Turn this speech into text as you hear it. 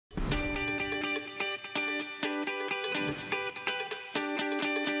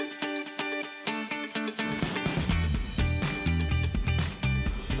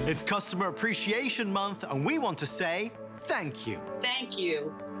It's Customer Appreciation Month, and we want to say thank you. Thank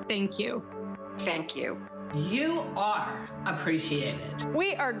you. Thank you. Thank you. You are appreciated.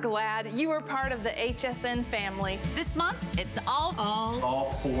 We are glad you are part of the HSN family. This month, it's all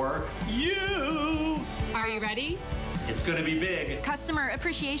for you. Are you ready? It's gonna be big. Customer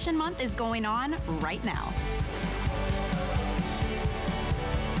Appreciation Month is going on right now.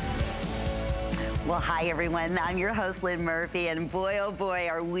 Well, hi everyone, I'm your host Lynn Murphy, and boy oh boy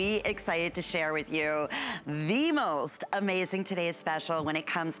are we excited to share with you the most amazing today's special when it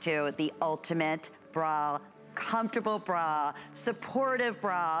comes to the ultimate bra, comfortable bra, supportive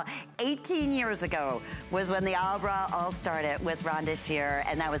bra. 18 years ago was when the All Bra all started with Rhonda Shear,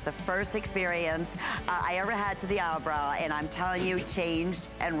 and that was the first experience I ever had to the All Bra, and I'm telling you, changed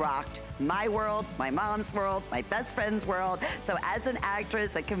and rocked my world, my mom's world, my best friend's world. So as an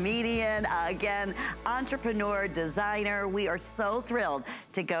actress, a comedian, again, entrepreneur, designer, we are so thrilled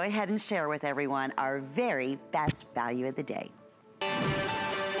to go ahead and share with everyone our very best value of the day.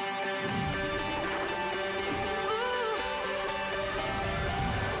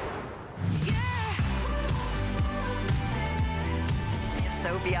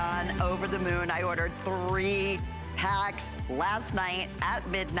 So beyond over the moon, I ordered 3 packs last night at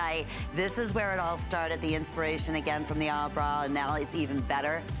midnight. This is where it all started, the inspiration again from the All Bra, and now it's even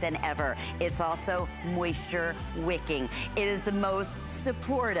better than ever. It's also moisture wicking. It is the most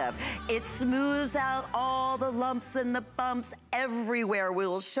supportive. It smooths out all the lumps and the bumps everywhere. We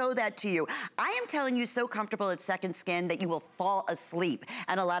will show that to you. I am telling you, so comfortable it's second skin that you will fall asleep.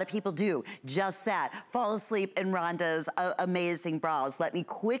 And a lot of people do just that, fall asleep in Rhonda's amazing bras. Let me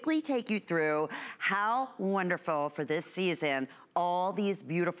quickly take you through how wonderful for this season all these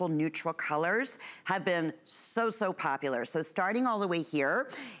beautiful neutral colors have been so popular. So starting all the way here,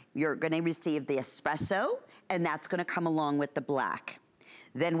 you're gonna receive the espresso, and that's gonna come along with the black.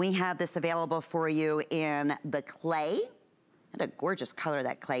 Then we have this available for you in the clay. What a gorgeous color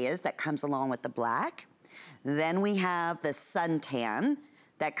that clay is, that comes along with the black. Then we have the suntan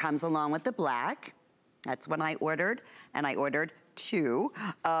that comes along with the black. That's when I ordered, and I ordered 2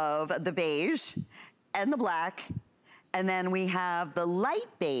 of the beige and the black. And then we have the light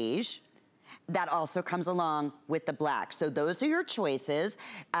beige that also comes along with the black. So those are your choices.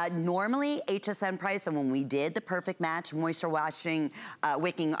 Normally HSN price, and when we did the perfect match moisture washing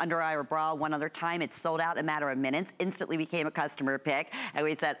wicking under eye bra one other time, it sold out in a matter of minutes, instantly became a customer pick, and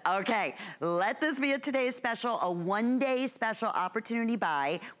we said, okay, let this be a today's special, a one-day special opportunity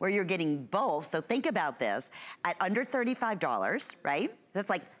buy where you're getting both. So think about this, at under $35, right? That's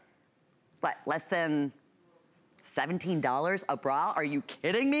like, what, less than $17 a bra? Are you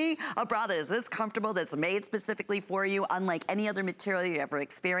kidding me? A bra that is this comfortable, that's made specifically for you, unlike any other material you ever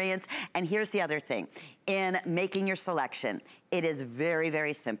experienced. And here's the other thing. In making your selection, it is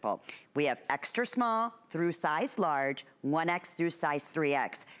very simple. We have extra small through size large, 1X through size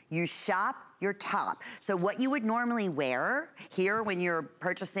 3X. You shop your top. So what you would normally wear here when you're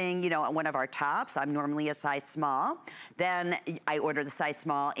purchasing, you know, one of our tops, I'm normally a size small, then I order the size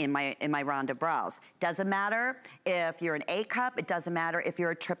small in my Rhonda bras. Doesn't matter if you're an A cup, it doesn't matter if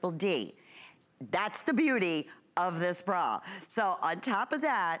you're a triple D. That's the beauty of this bra. So on top of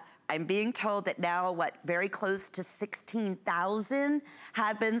that, I'm being told that now, very close to 16,000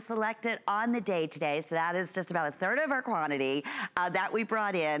 have been selected on the day today. So that is just about 1/3 of our quantity that we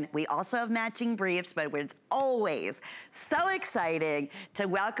brought in. We also have matching briefs, but it's always so exciting to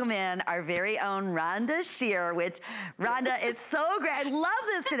welcome in our very own Rhonda Shear, which, Rhonda, it's so great. I love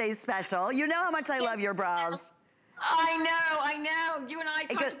this today's special. You know how much I love your bras. I know. You and I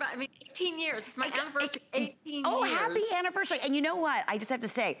talked about, 18 years. It's my anniversary, 18 years. Oh, happy anniversary. And you know what? I just have to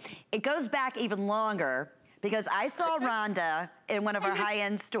say, it goes back even longer because I saw Rhonda in one of our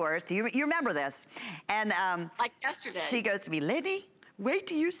high-end stores. Do you remember this? And like yesterday. She goes to me, Lenny, wait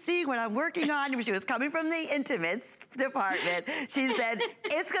till you see what I'm working on. She was coming from the intimates department. She said,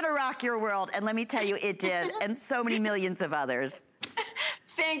 it's gonna rock your world. And let me tell you, it did, and so many millions of others.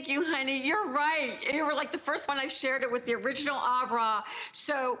 Thank you, honey. You're right. You were like the first one I shared it with, the original bra.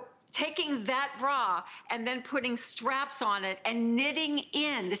 So taking that bra and then putting straps on it and knitting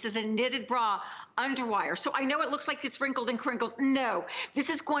in, this is a knitted bra, underwire. So I know it looks like it's wrinkled and crinkled. No, this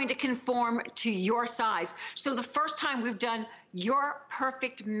is going to conform to your size. So the first time we've done your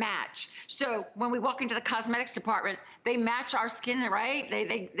perfect match. So when we walk into the cosmetics department, they match our skin, right?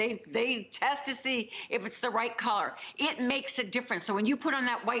 They test to see if it's the right color. It makes a difference. So when you put on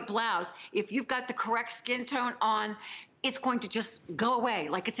that white blouse, if you've got the correct skin tone on, it's going to just go away,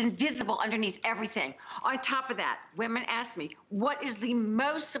 like it's invisible underneath everything. On top of that, women ask me, what is the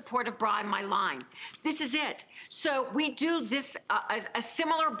most supportive bra in my line? This is it. So we do this, a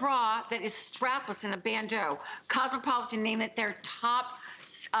similar bra that is strapless in a bandeau. Cosmopolitan named it their top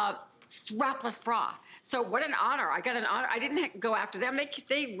strapless bra. So what an honor. I got an honor. I didn't go after them.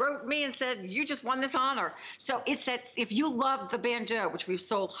 They wrote me and said, you just won this honor. So it's that if you love the bandeau, which we've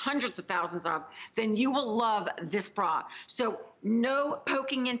sold hundreds of thousands of, then you will love this bra. So no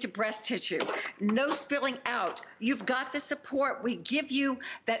poking into breast tissue, no spilling out. You've got the support. We give you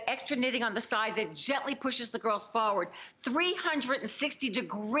that extra knitting on the side that gently pushes the girls forward. 360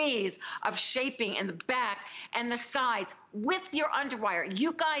 degrees of shaping in the back and the sides with your underwire.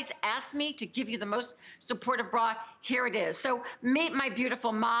 You guys asked me to give you the most supportive bra. Here it is. So meet my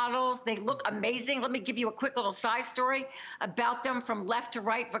beautiful models. They look amazing. Let me give you a quick little side story about them from left to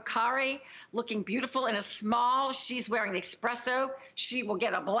right. Vakari, looking beautiful in a small. She's wearing the espresso. She will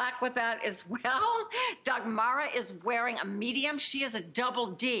get a black with that as well. Dagmara is wearing a medium. She is a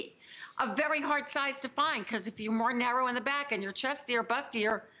double D. A very hard size to find because if you're more narrow in the back and you're chesty or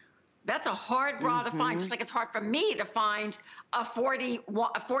bustier, that's a hard bra to find, just like it's hard for me to find a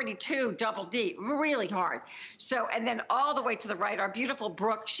 42 double D, really hard. So, and then all the way to the right, our beautiful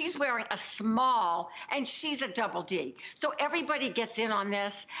Brooke, she's wearing a small and she's a double D. So everybody gets in on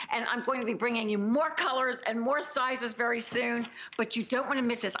this, and I'm going to be bringing you more colors and more sizes very soon, but you don't want to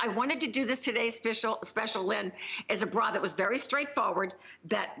miss this. I wanted to do this today's special, Lynn, as a bra that was very straightforward,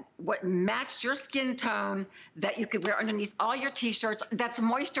 that what matched your skin tone, that you could wear underneath all your t-shirts, that's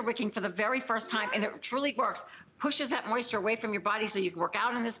moisture wicking for the very first time, and it truly works. Pushes that moisture away from your body so you can work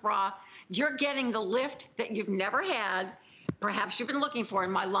out in this bra. You're getting the lift that you've never had, perhaps you've been looking for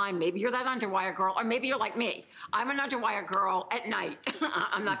in my line. Maybe you're that underwire girl, or maybe you're like me. I'm an underwire girl at night.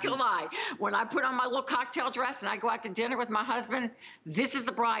 I'm not gonna lie. When I put on my little cocktail dress and I go out to dinner with my husband, this is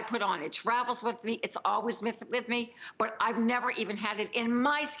the bra I put on. It travels with me, it's always with me, but I've never even had it in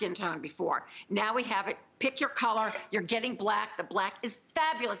my skin tone before. Now we have it. Pick your color, you're getting black. The black is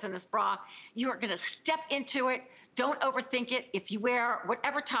fabulous in this bra. You are gonna step into it. Don't overthink it. If you wear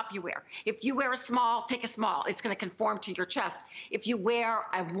whatever top you wear, if you wear a small, take a small. It's going to conform to your chest. If you wear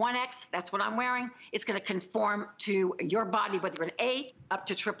a 1X, that's what I'm wearing, it's going to conform to your body, whether you're an A up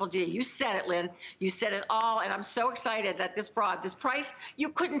to triple D. You said it, Lynn. You said it all, and I'm so excited that this bra, this price, you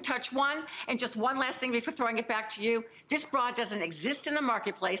couldn't touch one. And just one last thing before throwing it back to you. This bra doesn't exist in the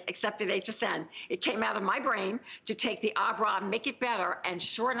marketplace except at HSN. It came out of my brain to take the bra and make it better, and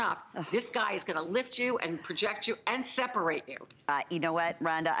sure enough, this guy is going to lift you and project you and separate you. You know what,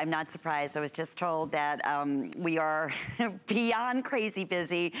 Rhonda, I'm not surprised. I was just told that we are beyond crazy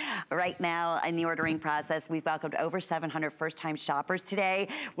busy right now in the ordering process. We've welcomed over 700 first-time shoppers today,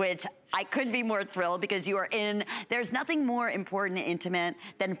 which I couldn't be more thrilled because you are in. There's nothing more important and intimate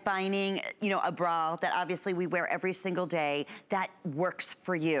than finding, you know, a bra that obviously we wear every single day that works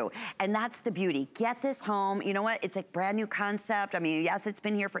for you. And that's the beauty. Get this home. You know what? It's a brand new concept. I mean, yes, it's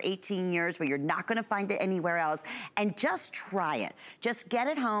been here for 18 years, but you're not going to find it anywhere else. And just try it. Just get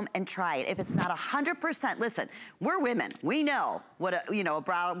it home and try it. If it's not 100%, listen, we're women. We know what a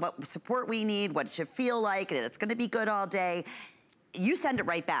bra, what support we need, what it should feel like, that it's going to be good all day. You send it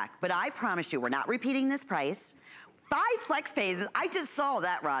right back. But I promise you, we're not repeating this price. 5 flex pays. I just saw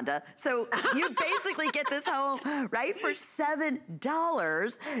that, Rhonda. So you basically get this home, right, for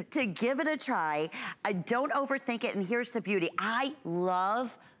 $7 to give it a try. Don't overthink it. And here's the beauty. I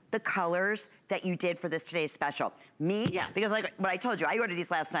love the colors that you did for this today's special. Me, yes. Because like what I told you, I ordered these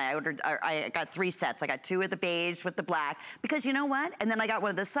last night. I got 3 sets. I got 2 of the beige with the black, because you know what? And then I got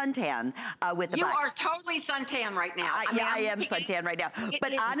one of the suntan with the black. You are totally suntan right now. I am suntan right now.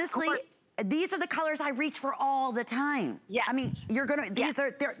 But honestly, these are the colors I reach for all the time. Yes. I mean, you're gonna,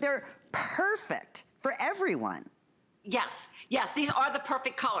 they're perfect for everyone. Yes, yes, these are the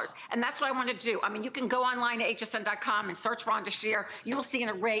perfect colors. And that's what I want to do. I mean, you can go online to hsn.com and search Rhonda Shear. You will see an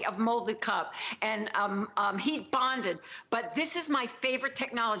array of molded cup and heat bonded. But this is my favorite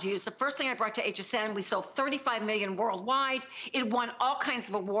technology. It's the first thing I brought to HSN. We sold 35 million worldwide. It won all kinds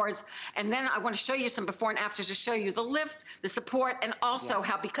of awards. And then I want to show you some before and afters to show you the lift, the support, and also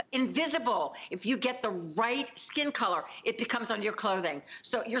how invisible, if you get the right skin color, it becomes on your clothing.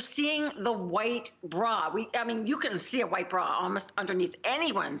 So you're seeing the white bra. I mean, you can see a white bra almost underneath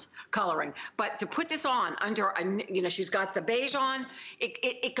anyone's coloring, but to put this on under a, she's got the beige on,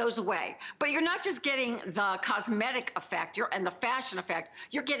 it goes away. But you're not just getting the cosmetic effect and the fashion effect,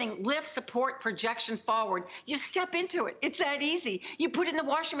 you're getting lift, support, projection forward. You step into it. It's that easy. You put it in the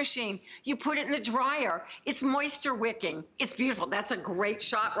washing machine, you put it in the dryer. It's moisture wicking. It's beautiful. That's a great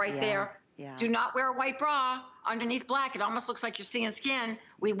shot right there. Yeah. Do not wear a white bra underneath black, it almost looks like you're seeing skin.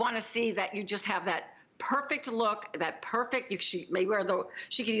 We want to see that you just have that perfect look, that perfect, she may wear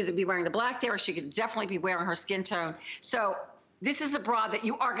she could either be wearing the black there or she could definitely be wearing her skin tone. So this is a bra that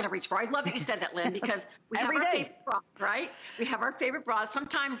you are going to reach for. I love that you said that, Lynn, because we have our favorite bras, right? We have our favorite bras.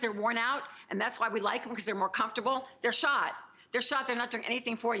 Sometimes they're worn out, and that's why we like them, because they're more comfortable. They're shot. They're shot. They're not doing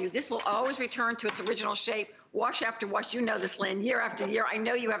anything for you. This will always return to its original shape, wash after wash. You know this, Lynn, year after year. I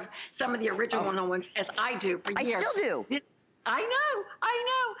know you have some of the original ones, as I do, for years. I still do. I know.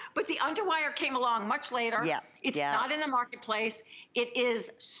 But the underwire came along much later. Yeah. It's not in the marketplace. It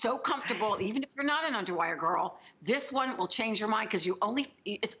is so comfortable, even if you're not an underwire girl. This one will change your mind, because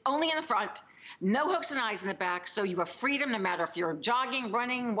it's only in the front, no hooks and eyes in the back, so you have freedom no matter if you're jogging,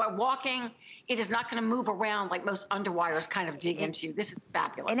 running, walking. It is not going to move around like most underwires kind of dig into you. This is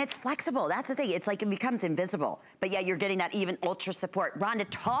fabulous. And it's flexible. That's the thing. It's like it becomes invisible. But yeah, you're getting that even ultra support. Rhonda,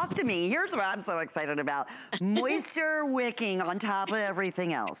 talk to me. Here's what I'm so excited about. Moisture wicking on top of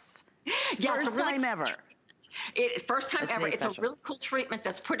everything else. First time ever. First time ever. It's a really cool treatment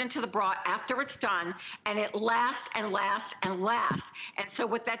that's put into the bra after it's done, and it lasts and lasts and lasts. And so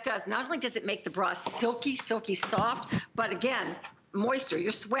what that does, not only does it make the bra silky, silky soft, but again, moisture,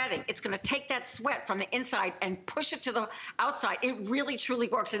 you're sweating. It's going to take that sweat from the inside and push it to the outside. It really, truly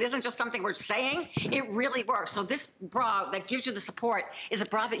works. It isn't just something we're saying. It really works. So this bra that gives you the support is a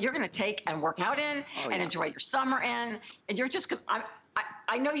bra that you're going to take and work out in and enjoy your summer in. And you're just going to,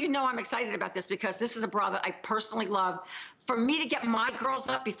 I know you know I'm excited about this, because this is a bra that I personally love. For me to get my girls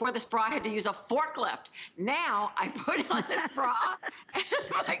up, before this bra, I had to use a forklift. Now I put on this bra and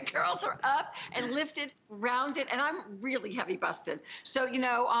my girls are up and lifted, rounded, and I'm really heavy busted. So, you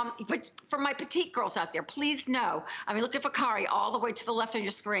know, but for my petite girls out there, please know, I mean, look at Vakari all the way to the left on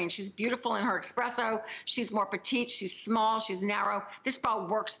your screen. She's beautiful in her espresso. She's more petite. She's small. She's narrow. This bra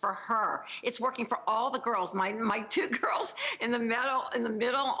works for her. It's working for all the girls. My two girls in the middle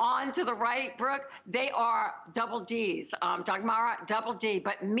on to the right, Brooke, they are double Ds. Dagmara, double D,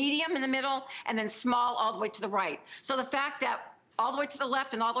 but medium in the middle and then small all the way to the right. So the fact that all the way to the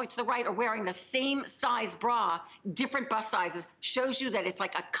left and all the way to the right are wearing the same size bra, different bust sizes, shows you that it's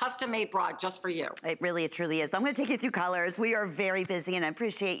like a custom-made bra just for you. It really, it truly is. I'm going to take you through colors. We are very busy, and I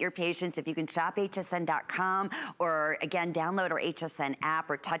appreciate your patience. If you can shop hsn.com, or again, download our HSN app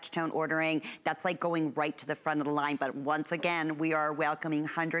or touch tone ordering, that's like going right to the front of the line. But once again, we are welcoming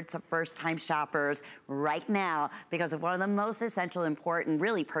hundreds of first-time shoppers right now because of one of the most essential, important,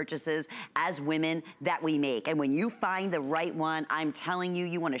 really purchases as women that we make. And when you find the right one, I'm telling you,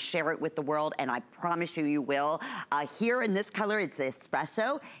 you want to share it with the world, and I promise you, you will. Here in this color, it's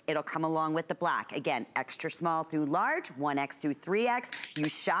espresso. It'll come along with the black. Again, extra small through large, 1X through 3X. You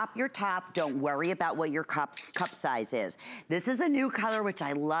shop your top. Don't worry about what your cup size is. This is a new color, which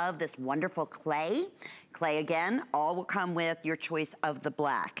I love, this wonderful clay. Clay again, all will come with your choice of the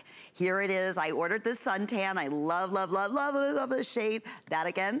black. Here it is. I ordered this suntan. I love, love, love, love, love the shade. That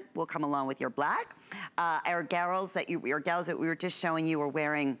again will come along with your black. Our gals that we were just showing you were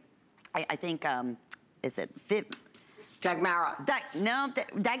wearing, I think, is it Dagmara.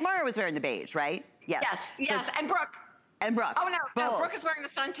 Dagmara was wearing the beige, right? Yes. Yes, and Brooke. And Brooke. Oh, no, Brooke is wearing the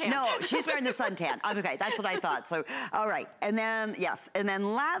suntan. No, she's wearing the suntan. Okay, that's what I thought. So, all right. And then, yes. And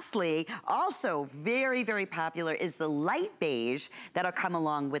then lastly, also very, very popular is the light beige that'll come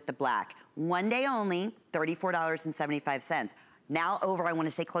along with the black. One day only, $34.75. Now over, I want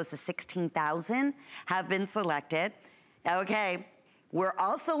to say close to 16,000 have been selected. Okay. We're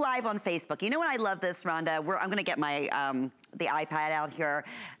also live on Facebook. You know what, I love this, Rhonda? I'm going to get my the iPad out here.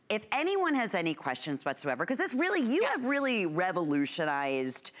 If anyone has any questions whatsoever, because this really, you have really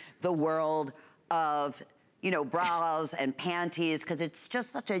revolutionized the world of, you know, bras and panties, because it's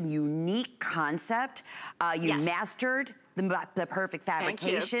just such a unique concept. You mastered the perfect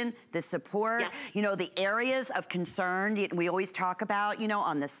fabrication, the support, you know, the areas of concern we always talk about, you know,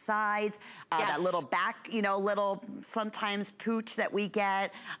 on the sides, that little back, you know, little sometimes pooch that we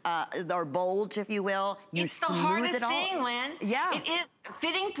get, or bulge, if you will. You it's the smooth hardest it all. thing, Lynn. Yeah. It is.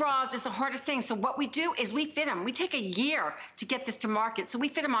 Fitting bras is the hardest thing. So what we do is we fit them. We take a year to get this to market. So we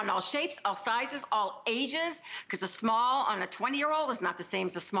fit them on all shapes, all sizes, all ages, because a small on a 20-year-old is not the same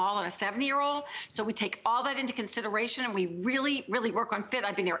as a small on a 70-year-old. So we take all that into consideration, and we really, really work on fit.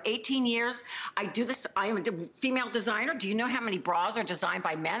 I've been here 18 years. I do this. I am a female designer. Do you know how many bras are designed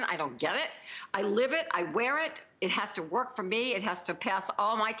by men? I don't get it. I live it. I wear it. It has to work for me. It has to pass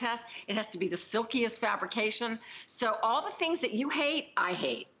all my tests. It has to be the silkiest fabrication. So all the things that you hate, I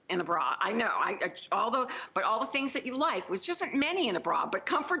hate in a bra. I know. All the things that you like, which isn't many in a bra, but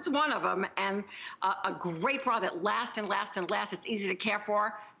comfort's one of them. And a great bra that lasts and lasts and lasts. It's easy to care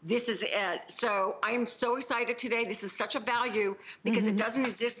for. this is it. So I am so excited today. This is such a value because it doesn't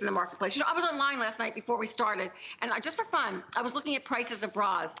exist in the marketplace. You know, I was online last night before we started, and just for fun, I was looking at prices of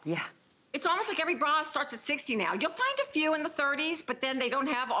bras. Yeah. It's almost like every bra starts at 60 now. You'll find a few in the 30s, but then they don't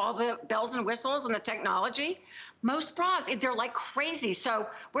have all the bells and whistles and the technology. Most bras, they're like crazy. So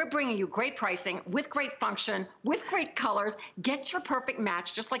we're bringing you great pricing with great function, with great colors. Get your perfect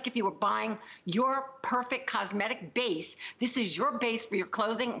match, just like if you were buying your perfect cosmetic base. This is your base for your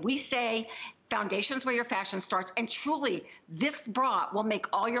clothing. We say foundation's where your fashion starts, and truly, this bra will make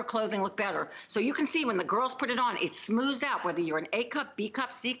all your clothing look better. So you can see when the girls put it on, it smooths out, whether you're an A cup, B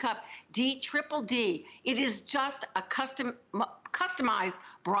cup, C cup, D, triple D. It is just a customized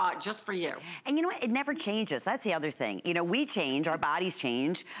bra just for you. And you know what? It never changes. That's the other thing. You know, we change, our bodies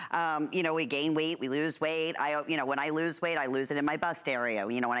change. You know, we gain weight, we lose weight. You know, when I lose weight, I lose it in my bust area.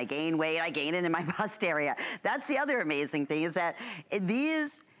 You know, when I gain weight, I gain it in my bust area. That's the other amazing thing is that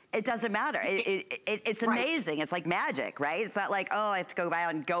it doesn't matter. It's amazing. Right. It's like magic, right? It's not like, oh, I have to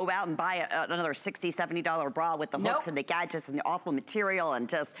go out and buy another $60, $70 bra with the hooks and the gadgets and the awful material and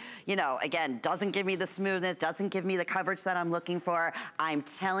just, you know, again, doesn't give me the smoothness, doesn't give me the coverage that I'm looking for. I'm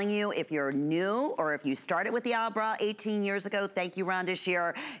telling you, if you're new or if you started with the bra 18 years ago, thank you, Rhonda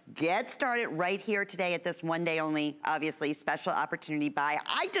Shear, get started right here today at this one day only, obviously, special opportunity buy.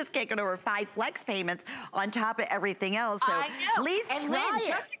 I just can't get over 5 flex payments on top of everything else. So please try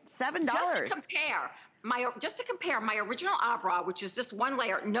it. $7. Just to compare my original bra, which is just one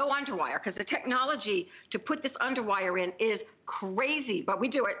layer, no underwire, because the technology to put this underwire in is crazy, but we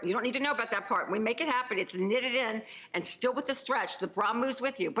do it. You don't need to know about that part. We make it happen. It's knitted in and still with the stretch. The bra moves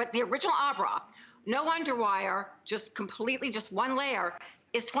with you. But the original bra, no underwire, just completely just one layer,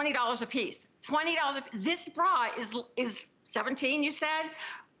 is $20 a piece. $20. This bra is $17, you said?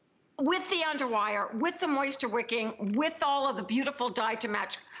 With the underwire, with the moisture wicking, with all of the beautiful dye to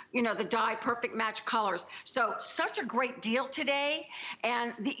match, you know, the dye perfect match colors. So such a great deal today.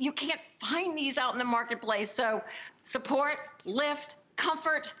 And you can't find these out in the marketplace. So support, lift,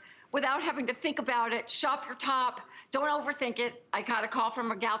 comfort without having to think about it. Shop your top. Don't overthink it. I got a call from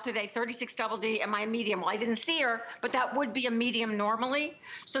a gal today, 36 double D, am I a medium? Well, I didn't see her, but that would be a medium normally.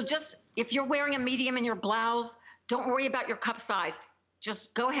 So just, if you're wearing a medium in your blouse, don't worry about your cup size.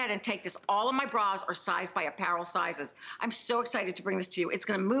 Just go ahead and take this. All of my bras are sized by apparel sizes. I'm so excited to bring this to you. It's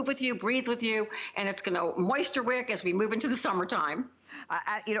gonna move with you, breathe with you, and it's gonna moisture wick as we move into the summertime.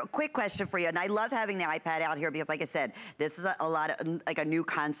 You know, quick question for you, and I love having the iPad out here because, like I said, this is a lot of, like a new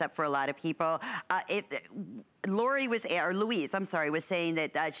concept for a lot of people. Louise, I'm sorry, was saying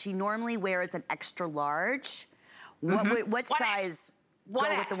that she normally wears an extra large. What size go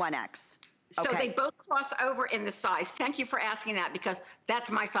with the 1X? So they both cross over in the size. Thank you for asking that because that's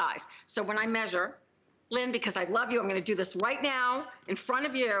my size. So when I measure, Lynn, because I love you, I'm going to do this right now in front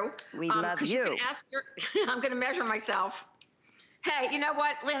of you. We love you. I'm going to measure myself. Hey, you know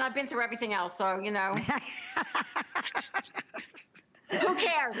what, Lynn, I've been through everything else, so, you know. Who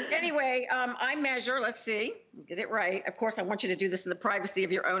cares? Anyway, I measure, let's see, get it right. Of course, I want you to do this in the privacy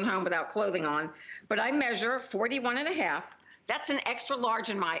of your own home without clothing on. But I measure 41.5. That's an extra large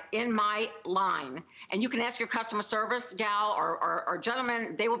in my line. And you can ask your customer service gal or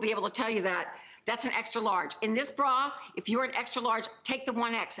gentleman, they will be able to tell you that. That's an extra large. In this bra, if you're an extra large, take the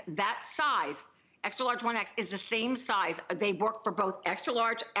 1X. That size, extra large 1X, is the same size. They work for both extra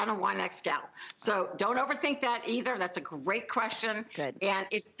large and a 1X gal. So don't overthink that either. That's a great question. Good. And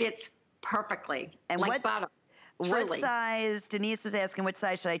it fits perfectly. And like butter. What size, Denise was asking, what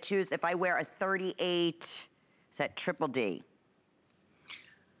size should I choose if I wear a 38, is that triple D?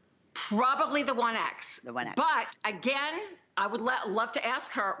 Probably the 1X. The 1X. But again, I would love to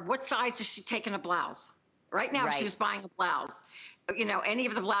ask her, what size does she take in a blouse? Right now, if she was buying a blouse, you know, any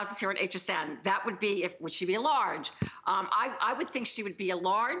of the blouses here at HSN, that would be, would she be a large? I would think she would be a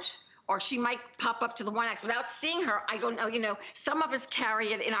large, or she might pop up to the 1X. Without seeing her, I don't know, you know, some of us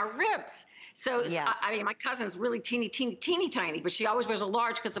carry it in our ribs. So, I mean, my cousin's really teeny tiny, but she always wears a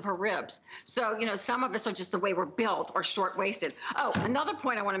large because of her ribs. So, you know, some of us are just the way we're built or short-waisted. Oh, another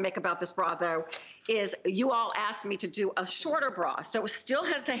point I want to make about this bra, though, is you all asked me to do a shorter bra. So it still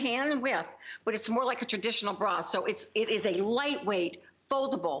has the hand width, but it's more like a traditional bra. So it is a lightweight,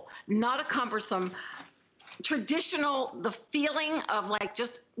 foldable, not a cumbersome, traditional, the feeling of like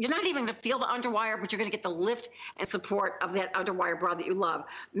just, you're not even going to feel the underwire, but you're going to get the lift and support of that underwire bra that you love.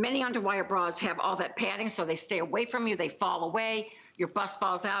 Many underwire bras have all that padding, so they stay away from you, they fall away, your bust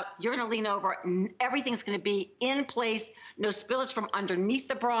falls out, you're going to lean over, everything's going to be in place, no spillage from underneath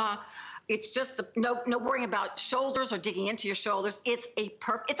the bra. It's just no worrying about shoulders or digging into your shoulders. It's a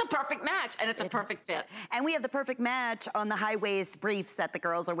perfect match, and it's a perfect fit. And we have the perfect match on the high waist briefs that the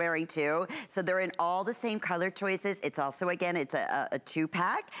girls are wearing too. So they're in all the same color choices. It's also, again, it's a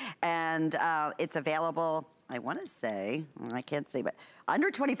 2-pack, and it's available, I want to say, I can't see, but under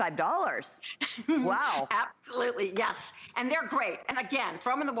 $25. Wow. Absolutely, yes. And they're great. And again,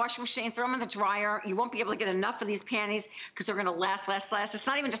 throw them in the washing machine, throw them in the dryer. You won't be able to get enough of these panties because they're gonna last. It's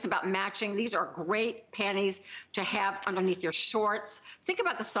not even just about matching. These are great panties to have underneath your shorts. Think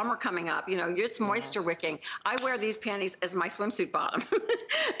about the summer coming up. You know, it's moisture wicking. I wear these panties as my swimsuit bottom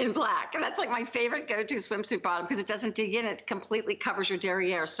in black. And that's like my favorite go-to swimsuit bottom because it doesn't dig in. It completely covers your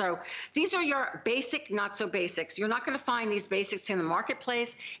derriere. So these are your basic, not so basics. You're not gonna find these basics in the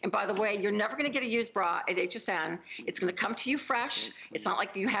marketplace. And by the way, you're never gonna get a used bra at HSN. It's gonna come to you fresh. It's not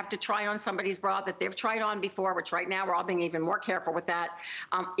like you have to try on somebody's bra that they've tried on before, which right now we're all being even more careful with that.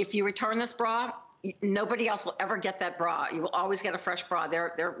 If you return this bra, nobody else will ever get that bra. You will always get a fresh bra.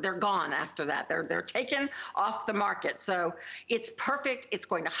 They're gone after that. They're taken off the market. So it's perfect. It's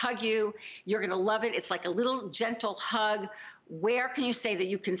going to hug you. You're gonna love it. It's like a little gentle hug. Where can you say that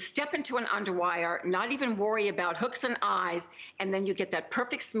you can step into an underwire, not even worry about hooks and eyes, and then you get that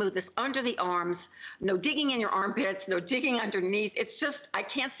perfect smoothness under the arms, no digging in your armpits, no digging underneath. It's just, I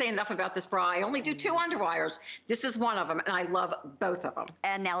can't say enough about this bra. I only do 2 underwires. This is one of them, and I love both of them.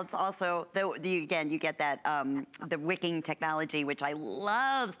 And now it's also, again, you get that, the wicking technology, which I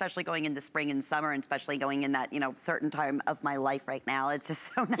love, especially going into spring and summer, and especially going in that, you know, certain time of my life right now. It's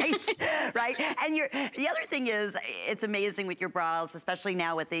just so nice, right? And the other thing is, it's amazing with your bras, especially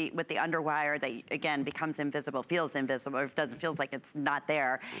now with the underwire that, again, becomes invisible, feels invisible, or feels like it's not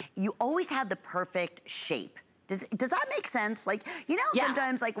there. You always have the perfect shape. Does that make sense? Like, you know,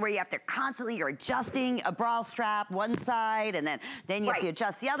 sometimes like where you have to constantly, you're adjusting a bra strap one side, and then you have to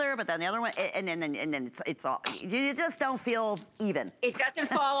adjust the other, but then the other one, and then it's all, you just don't feel even. It doesn't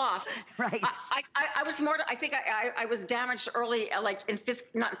fall off. Right. I was more, I think I was damaged early, like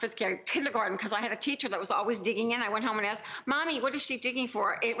not in fifth grade, kindergarten, because I had a teacher that was always digging in. I went home and asked, Mommy, what is she digging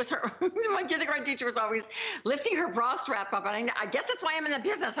for? It was her, my kindergarten teacher was always lifting her bra strap up, and I guess that's why I'm in the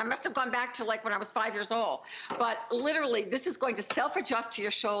business. I must have gone back to like when I was 5 years old. But literally, this is going to self-adjust to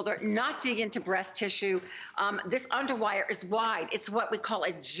your shoulder, not dig into breast tissue. This underwire is wide. It's what we call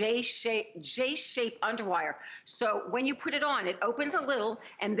a J-shape underwire. So when you put it on, it opens a little,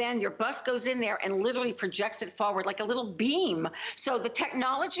 and then your bust goes in there and literally projects it forward like a little beam. So the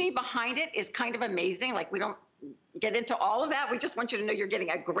technology behind it is kind of amazing. Like, we don't get into all of that. We just want you to know you're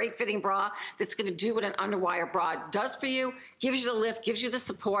getting a great fitting bra that's going to do what an underwire bra does for you, gives you the lift, gives you the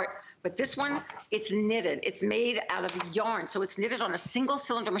support. But this one, it's knitted. It's made out of yarn. So it's knitted on a single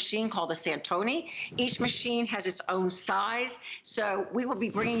cylinder machine called a Santoni. Each machine has its own size. So we will be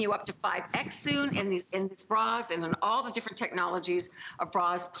bringing you up to 5X soon in these bras and in all the different technologies of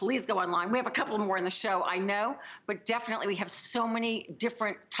bras. Please go online. We have a couple more in the show, I know, but definitely we have so many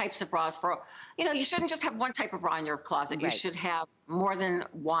different types of bras for, you know, you shouldn't just have one type of bra in your closet. Right. You should have more than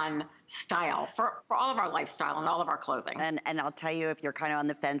one style for all of our lifestyle and all of our clothing. And I'll tell you, if you're kind of on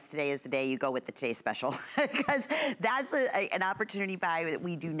the fence, today is the day you go with the Today Special, because that's an opportunity buy that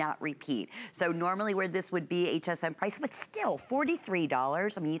we do not repeat. So normally where this would be HSN price, but still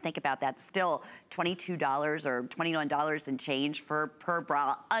 $43. I mean, you think about that, still $22 or $21 and change per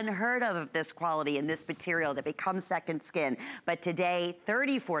bra. Unheard of this quality and this material that becomes second skin. But today,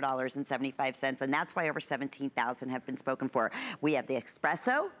 $34.75, and that's why over 17,000 have been spoken for. We have the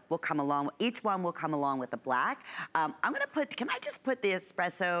espresso, will come along, each one will come along with the black. I'm gonna put, can I just put the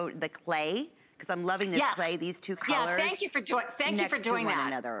espresso, the clay, because I'm loving this clay, these two colors. Yeah, thank you for doing that. Next to one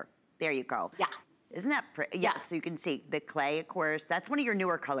another. There you go. Yeah. Isn't that pretty? Yes, so you can see the clay, of course. That's one of your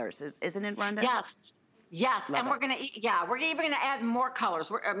newer colors, isn't it, Rhonda? Yes. Yes, and we're gonna, we're even gonna add more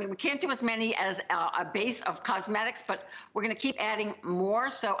colors. I mean, we can't do as many as a base of cosmetics, but we're gonna keep adding more.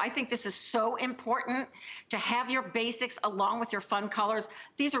 So I think this is so important to have your basics along with your fun colors.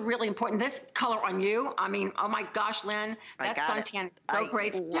 These are really important. This color on you, I mean, oh my gosh, Lynn, that suntan is so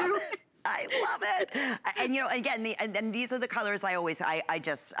great. I love it. And you know, again, and these are the colors I always, I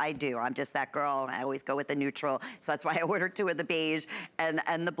do. I'm just that girl. I always go with the neutral. So that's why I ordered two of the beige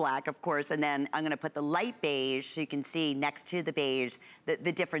and the black, of course. And then I'm gonna put the light beige so you can see next to the beige,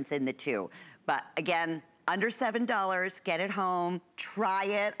 the difference in the two. But again, Under $7, get it home, try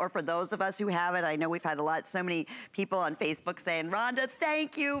it, or for those of us who have it, I know we've had so many people on Facebook saying, Rhonda,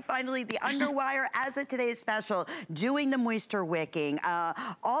 thank you, finally the underwire as of today's special, doing the moisture wicking,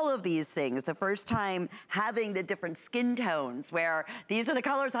 all of these things, the first time having the different skin tones where these are the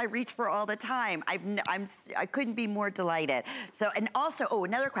colors I reach for all the time. I couldn't be more delighted. So, and also, oh,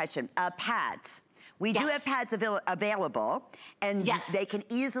 another question, pads. We do have pads available, and they can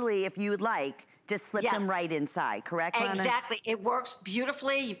easily, if you would like, just slip them right inside, correct, Rhonda? Exactly. It works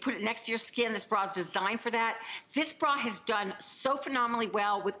beautifully. You put it next to your skin. This bra is designed for that. This bra has done so phenomenally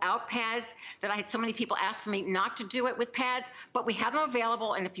well without pads that I had so many people ask for me not to do it with pads, but we have them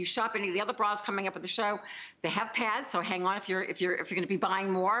available. And if you shop any of the other bras coming up at the show, they have pads. So hang on if you're going to be buying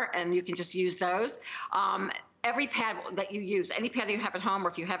more, and you can just use those. Every pad that you use, any pad that you have at home, or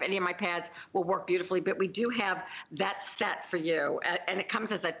if you have any of my pads, will work beautifully. But we do have that set for you. And it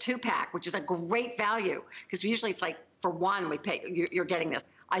comes as a 2-pack, which is a great value, because usually it's like for one, you're getting this.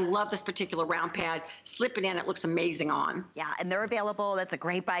 I love this particular round pad. Slip it in, it looks amazing on. Yeah, and they're available. That's a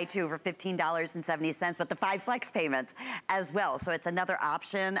great buy too for $15.70, but the 5 flex payments as well. So it's another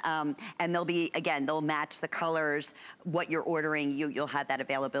option. And they'll match the colors. What you're ordering, you'll have that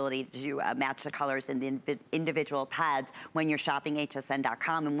availability to match the colors in the individual pads when you're shopping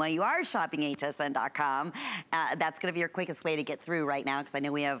hsn.com. And when you are shopping hsn.com, that's gonna be your quickest way to get through right now, because I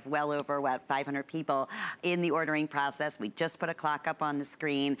know we have well over, 500 people in the ordering process. We just put a clock up on the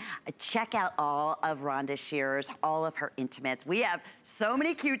screen. Check out all of Rhonda Shear's, all of her intimates. We have so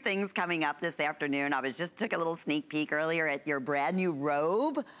many cute things coming up this afternoon. I took a little sneak peek earlier at your brand new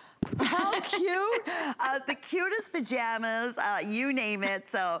robe. How cute. The cutest pajamas, you name it.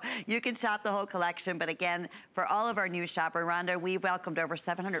 So you can shop the whole collection. But again, for all of our new shoppers, Rhonda, we welcomed over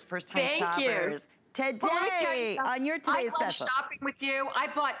 700 first-time shoppers. Today, on your today's special. I love shopping with you. I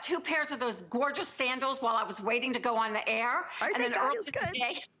bought 2 pairs of those gorgeous sandals while I was waiting to go on the air. And then earlier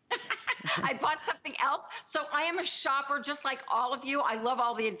today, I bought something else. So I am a shopper just like all of you. I love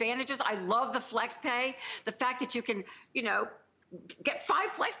all the advantages. I love the flex pay. The fact that you can, get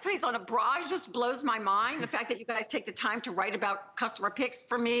 5 flex pays on a bra just blows my mind. The fact that you guys take the time to write about customer picks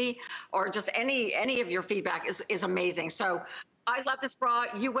for me, or just any of your feedback is amazing. So I love this bra.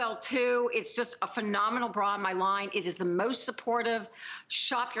 You will too. It's just a phenomenal bra in my line. It is the most supportive.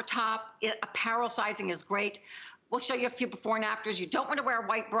 Shop your top. Apparel sizing is great. We'll show you a few before and afters. You don't want to wear a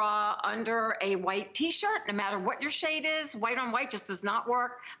white bra under a white t-shirt, no matter what your shade is. White on white just does not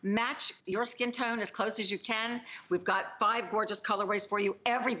work. Match your skin tone as close as you can. We've got 5 gorgeous colorways for you.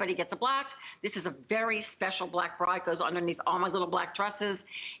 Everybody gets a black. This is a very special black bra. It goes underneath all my little black dresses.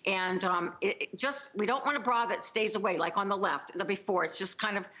 And we don't want a bra that stays away, like on the left, the before. It's just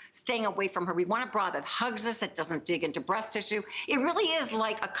kind of staying away from her. We want a bra that hugs us. It doesn't dig into breast tissue. It really is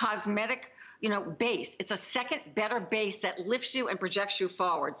like a cosmetic base. It's a second better base that lifts you and projects you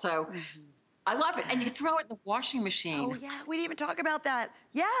forward. So I love it. And you throw it in the washing machine. Oh yeah, we didn't even talk about that.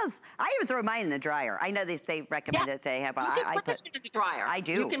 Yes, I even throw mine in the dryer. I know they recommend it. They have, but I put this in the dryer. I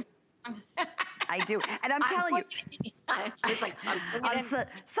do. I do. And I'm telling you, it's like, I'm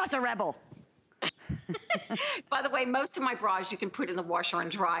such a rebel. By the way, most of my bras you can put in the washer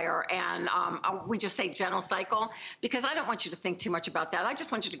and dryer, and we just say gentle cycle, because I don't want you to think too much about that. I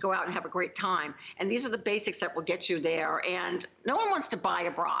just want you to go out and have a great time. And these are the basics that will get you there. And no one wants to buy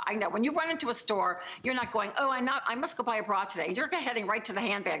a bra. I know when you run into a store, you're not going, oh, I must go buy a bra today. You're heading right to the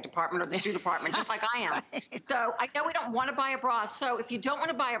handbag department or the shoe department, just like I am. Right. So I know we don't want to buy a bra. So if you don't want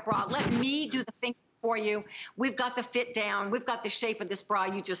to buy a bra, let me do the thinking for you. We've got the fit down. We've got the shape of this bra.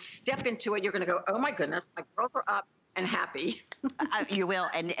 You just step into it. You're going to go, oh my goodness, my girls are up and happy. You will.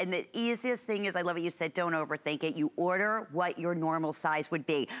 And the easiest thing is, I love what you said, don't overthink it. You order what your normal size would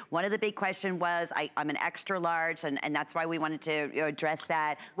be. One of the big questions was, I'm an extra large, and that's why we wanted to address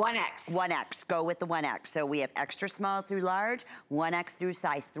that. 1X. 1X. Go with the 1X. So we have extra small through large, 1X through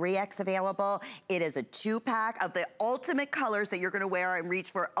size 3X available. It is a 2-pack of the ultimate colors that you're going to wear and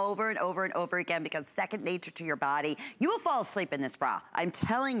reach for over and over and over again, because second nature to your body. You will fall asleep in this bra. I'm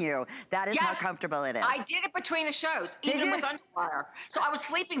telling you, that is how comfortable it is. I did it between the shows. Even with underwire. So I was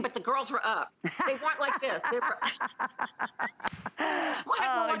sleeping, but the girls were up. They weren't like this. They were...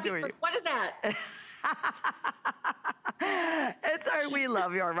 What is that? It's we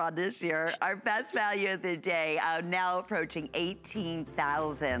love your Rhonda Shear. Our best value of the day, now approaching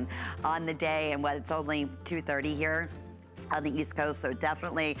 $18,000 on the day, and it's only 2:30 here. on the East Coast, so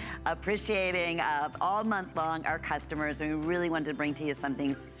definitely appreciating all month long our customers. And we really wanted to bring to you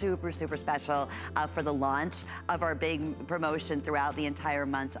something super, super special for the launch of our big promotion throughout the entire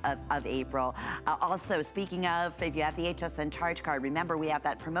month of April. Also, speaking of, if you have the HSN charge card, remember we have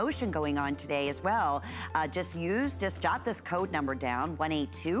that promotion going on today as well. Just jot this code number down,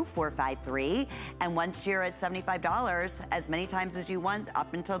 182453, and once you're at $75, as many times as you want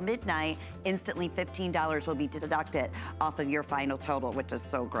up until midnight, instantly $15 will be deducted off of your final total, which is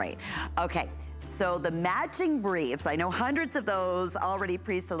so great. Okay. So the matching briefs, I know hundreds of those already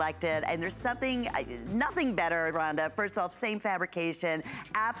pre-selected, and there's nothing better, Rhonda. First off, same fabrication,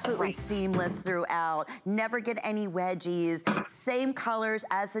 absolutely seamless throughout, never get any wedgies, same colors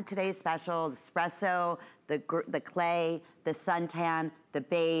as the today's special, the espresso, the clay, the suntan, the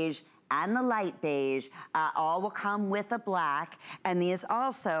beige, and the light beige, all will come with a black. And these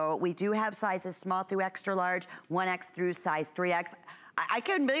also, we do have sizes small through extra large, 1X through size 3X. I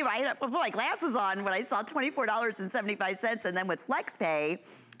couldn't believe I put my glasses on when I saw $24.75, and then with FlexPay,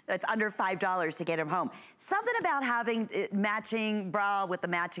 it's under $5 to get them home. Something about having matching bra with the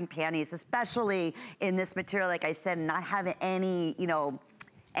matching panties, especially in this material, like I said, not having any,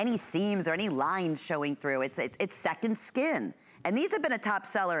 any seams or any lines showing through. It's second skin. And these have been a top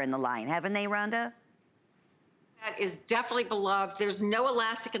seller in the line, haven't they, Rhonda? That is definitely beloved. There's no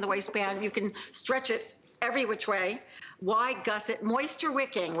elastic in the waistband. You can stretch it every which way. Wide gusset, moisture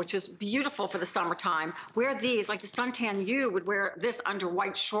wicking, which is beautiful for the summertime. Wear these, like the suntan, you would wear this under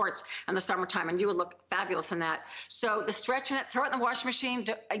white shorts in the summertime, and you would look fabulous in that. So the stretching it, throw it in the washing machine.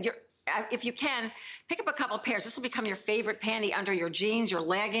 If you can, pick up a couple of pairs. This will become your favorite panty under your jeans, your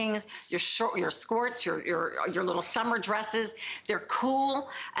leggings, your skirts, your little summer dresses. They're cool,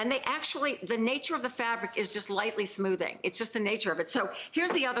 and they actually, the nature of the fabric is just lightly smoothing. It's just the nature of it. So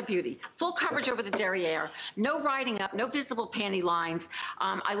here's the other beauty. Full coverage over the derriere, no riding up, no visible panty lines.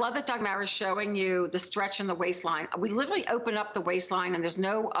 I love that Dagmar is showing you the stretch in the waistline. We literally open up the waistline, and there's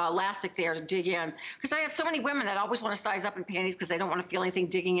no elastic there to dig in. Because I have so many women that always want to size up in panties because they don't want to feel anything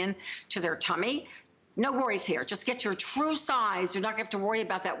digging in to their tummy. No worries here. Just get your true size. You're not going to have to worry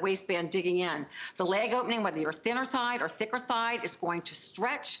about that waistband digging in. The leg opening, whether you're thinner thighed or thicker thighed, is going to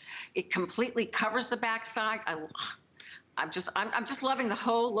stretch. It completely covers the backside. I'm just loving the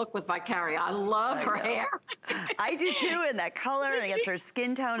whole look with Vicaria. I love her hair. I do too, and that color against her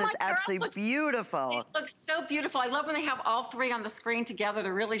skin tone is absolutely beautiful. It looks so beautiful. I love when they have all three on the screen together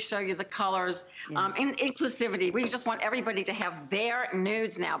to really show you the colors. And inclusivity. We just want everybody to have their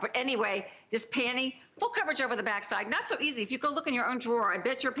nudes now. But anyway, this panty, full coverage over the backside. Not so easy. If you go look in your own drawer, I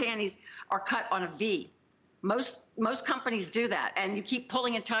bet your panties are cut on a V. Most companies do that, and you keep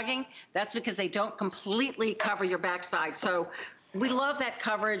pulling and tugging. That's because they don't completely cover your backside. So we love that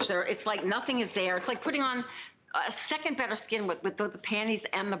coverage. It's like nothing is there. It's like putting on a second better skin with the panties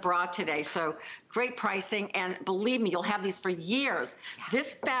and the bra today. So great pricing, and believe me, you'll have these for years.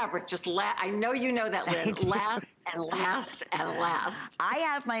 This fabric just I know you know that, Lynn, lasts and lasts and lasts. I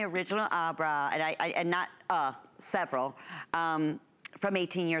have my original bra, and not several. From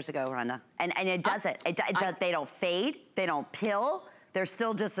 18 years ago, Rhonda. And it doesn't. They don't fade. They don't pill. They're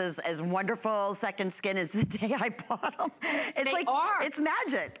still just as wonderful second skin as the day I bought them. It's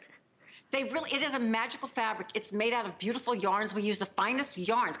magic. It is a magical fabric. It's made out of beautiful yarns. We use the finest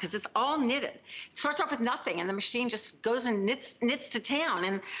yarns because it's all knitted. It starts off with nothing, and the machine just goes and knits to town,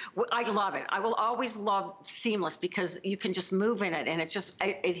 and I love it. I will always love seamless because you can just move in it, and it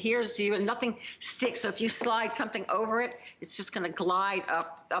adheres to you, and nothing sticks. So if you slide something over it, it's just going to glide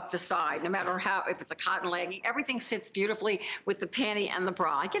up the side, no matter if it's a cotton legging. Everything fits beautifully with the panty and the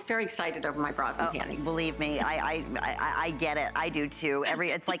bra. I get very excited over my bras and panties. Believe me, I get it. I do too.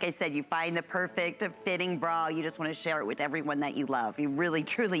 It's like I said, you find the perfect fitting bra. You just want to share it with everyone that you love. You really,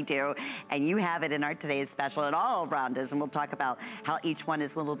 truly do. And you have it in our today's special and all of Rhonda's, and we'll talk about how each one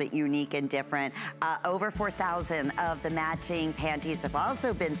is a little bit unique and different. Over 4,000 of the matching panties have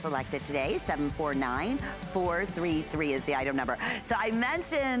also been selected today. 749433 is the item number. So I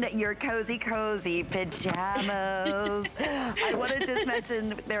mentioned your cozy pajamas. I want to just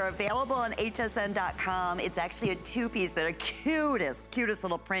mention they're available on hsn.com. It's actually a two-piece that are cutest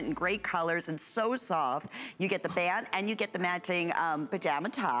little print and great colors and so soft. You get the band and you get the matching pajama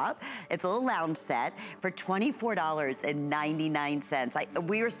top. It's a little lounge set for $24.99.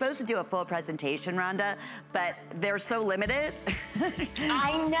 We were supposed to do a full presentation, Rhonda, but they're so limited.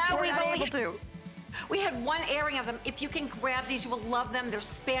 I know. We're not able to. We had one airing of them. If you can grab these, you will love them. They're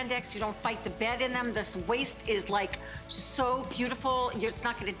spandex. You don't fight the bed in them. This waist is like so beautiful. It's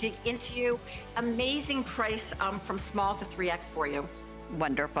not going to dig into you. Amazing price from small to 3X for you.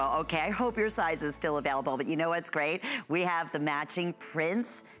 Wonderful. Okay, I hope your size is still available, but you know what's great? We have the matching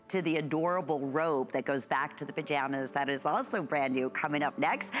prints to the adorable robe that goes back to the pajamas that is also brand new coming up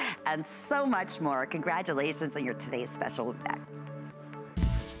next, and so much more. Congratulations on your today's special event.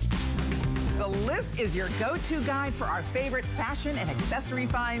 The List is your go-to guide for our favorite fashion and accessory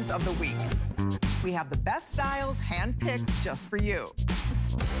finds of the week. We have the best styles handpicked just for you.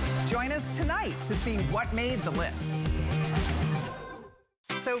 Join us tonight to see what made the list.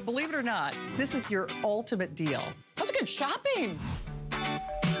 So believe it or not, this is your ultimate deal. That's good shopping.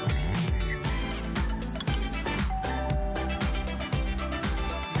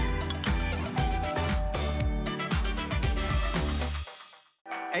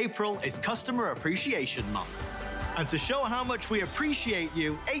 April is Customer Appreciation Month. And to show how much we appreciate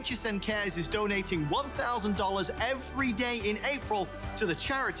you, HSN Cares is donating $1,000 every day in April to the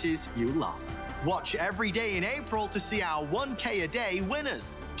charities you love. Watch every day in April to see our 1K a day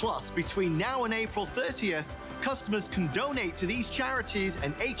winners. Plus, between now and April 30th, customers can donate to these charities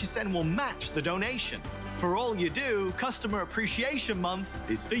and HSN will match the donation. For all you do, Customer Appreciation Month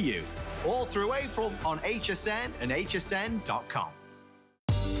is for you. All through April on HSN and hsn.com.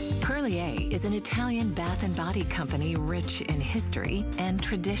 Perlier is an Italian bath and body company rich in history and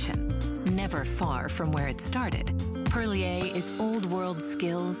tradition. Never far from where it started, Perlier is old world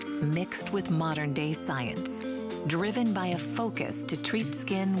skills mixed with modern day science. Driven by a focus to treat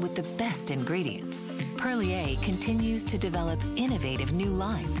skin with the best ingredients, Perlier continues to develop innovative new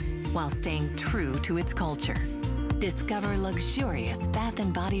lines while staying true to its culture. Discover luxurious bath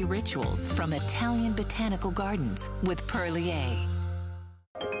and body rituals from Italian botanical gardens with Perlier.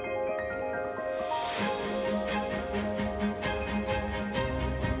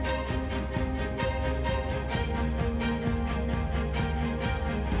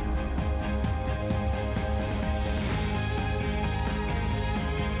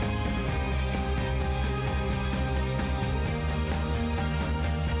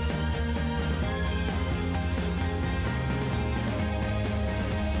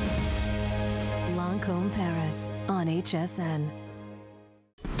 Paris on HSN.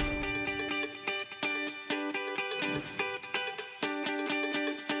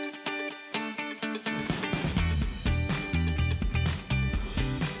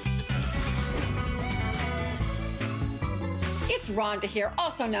 It's Rhonda here,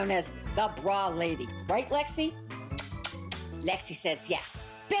 also known as the Bra Lady. Right, Lexi? Lexi says yes.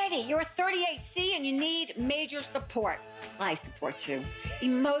 Betty, you're a 38C and you need major support. I support you.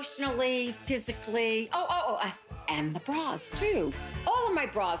 Emotionally, physically, and the bras too. All of my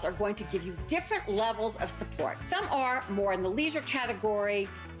bras are going to give you different levels of support. Some are more in the leisure category.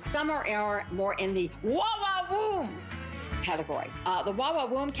 Some are more in the wah-wah-woom category. The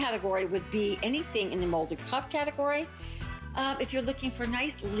wah-wah-woom category would be anything in the molded cup category. If you're looking for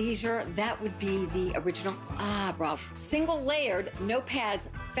nice leisure, that would be the original bra. Single layered, no pads,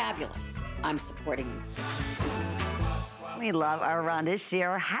 fabulous. I'm supporting you. We love our Rhonda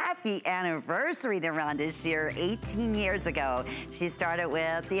Shear. Happy anniversary to Rhonda Shear. 18 years ago, she started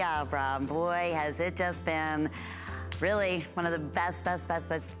with the bra. Boy, has it just been really one of the best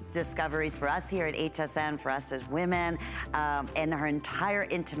discoveries for us here at HSN, for us as women, and her entire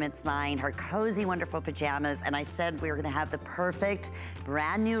intimates line, her cozy, wonderful pajamas. And I said we were gonna have the perfect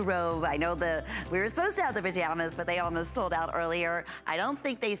brand new robe. I know we were supposed to have the pajamas, but they almost sold out earlier. I don't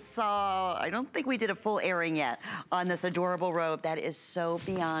think we did a full airing yet on this adorable robe that is so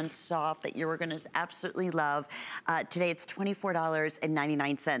beyond soft that you were gonna absolutely love. Today it's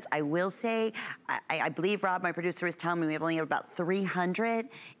 $24.99. I will say, I believe Rob, my producer, was telling me we only have about 300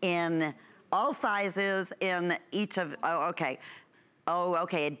 in all sizes in each of, okay,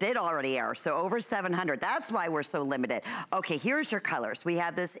 it did already air, so over 700. That's why we're so limited. Okay, here's your colors. We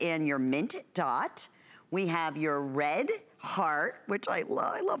have this in your mint dot. We have your red heart, which I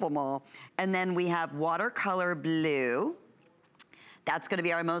love them all. And then we have watercolor blue. That's gonna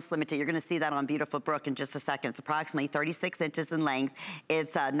be our most limited. You're gonna see that on Beautiful Brook in just a second. It's approximately 36 inches in length.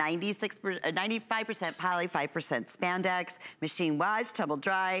 It's 95% poly, 5% spandex, machine wash, tumble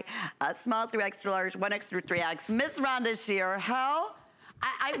dry, small through extra large, 1X through 3X. Miss Rhonda Shear, how?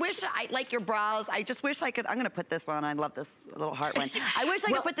 I wish I like your brows. I just wish I could, I'm gonna put this one, I love this little heart one. I wish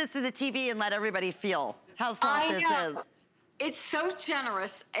I could put this to the TV and let everybody feel how soft this is. It's so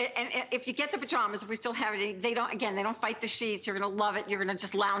generous, and if you get the pajamas, if we still have it, they don't fight the sheets. You're gonna love it. You're gonna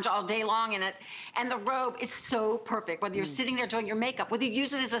just lounge all day long in it. And the robe is so perfect, whether you're sitting there doing your makeup, whether you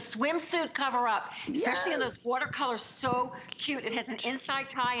use it as a swimsuit cover up, especially in those watercolors, so cute. It has an inside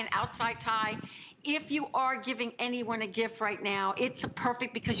tie and outside tie. if you are giving anyone a gift right now, it's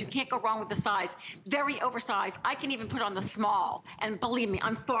perfect because you can't go wrong with the size. Very oversized. I can even put on the small. And believe me,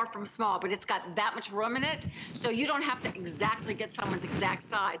 I'm far from small, but it's got that much room in it. So you don't have to exactly get someone's exact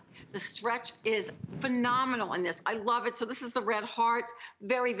size. The stretch is phenomenal in this. I love it. So this is the red heart.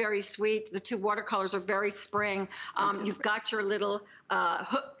 Very, very sweet. The two watercolors are very spring. You've got your little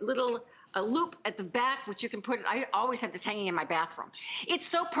a loop at the back, which you can put, I always have this hanging in my bathroom. It's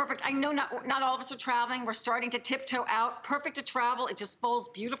so perfect. I know not all of us are traveling. We're starting to tiptoe out. Perfect to travel. It just folds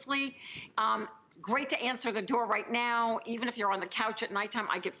beautifully. Great to answer the door right now. Even if you're on the couch at nighttime,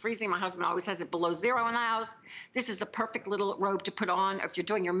 I get freezing. My husband always has it below 0 in the house. This is the perfect little robe to put on. If you're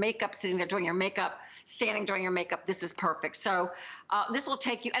doing your makeup, sitting there doing your makeup, standing doing your makeup, this is perfect. So this will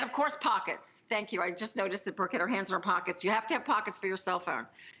take you, and of course, pockets. Thank you. I just noticed that Brooke had her hands in her pockets. You have to have pockets for your cell phone.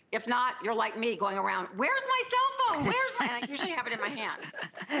 If not, you're like me going around, where's my cell phone? Where's my, and I usually have it in my hand.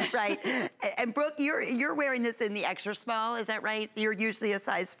 Right. And Brooke, you're wearing this in the extra small, is that right? You're usually a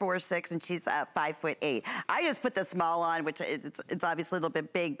size 4 or 6 and she's 5'8". I just put the small on, which it's obviously a little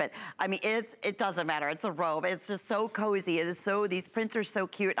bit big, but I mean, it doesn't matter. It's a robe. It's just so cozy. It is so, these prints are so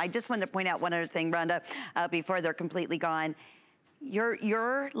cute. I just wanted to point out one other thing, Rhonda, before they're completely gone.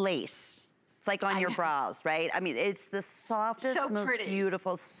 Your lace. It's like on your brows, right? I mean, it's the softest, most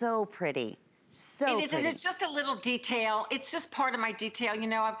beautiful, so pretty. So it is, and it's just a little detail. It's just part of my detail. You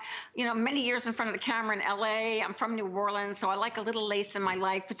know, I've, many years in front of the camera in LA. I'm from New Orleans, so I like a little lace in my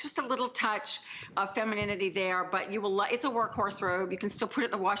life. It's just a little touch of femininity there, but you will, it's a workhorse robe. You can still put it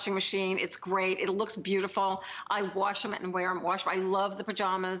in the washing machine. It's great. It looks beautiful. I wash them and wear them, I love the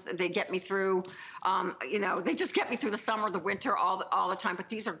pajamas. They get me through, they just get me through the summer, the winter, all the time, but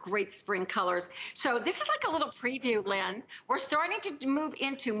these are great spring colors. So this is like a little preview, Lynn. We're starting to move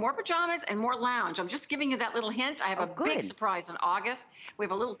into more pajamas and more lounge. I'm just giving you that little hint. I have a big surprise in August. We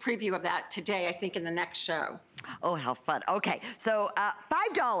have a little preview of that today, I think, in the next show. Oh, how fun. Okay, so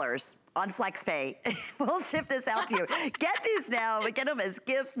 $5 on FlexPay. We'll ship this out to you. Get these now, get them as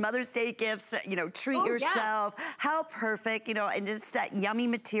gifts, Mother's Day gifts, treat yourself. Yes. How perfect, and just that yummy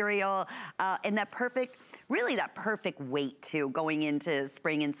material and that perfect, really that perfect weight too, going into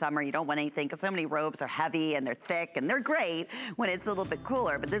spring and summer. You don't want anything, because so many robes are heavy and they're thick and they're great when it's a little bit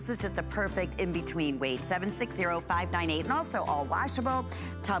cooler, but this is just a perfect in-between weight. 760-598, and also all washable,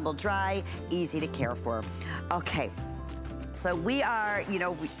 tumble dry, easy to care for. Okay, so we are,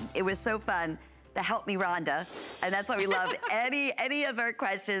 it was so fun. The Help Me Rhonda, and that's why we love any of our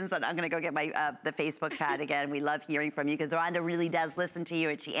questions. And I'm gonna go get my the Facebook pad again. We love hearing from you because Rhonda really does listen to you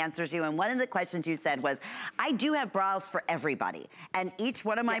and she answers you. And one of the questions you said was, I do have brows for everybody, and each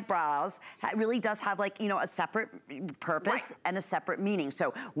one of my brows really does have a separate purpose and a separate meaning.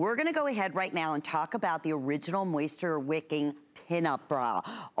 So we're gonna go ahead right now and talk about the original moisture wicking pinup brow.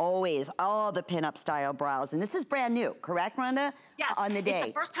 Always, all the pinup style brows. And this is brand new, correct, Rhonda? Yes, on the day. It's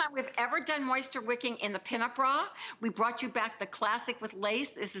the first time we've ever done moisture wicking in the pinup bra. We brought you back the classic with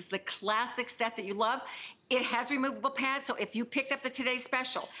lace. This is the classic set that you love. It has removable pads, so if you picked up the Today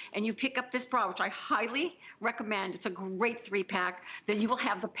Special and you pick up this bra, which I highly recommend, it's a great 3-pack, then you will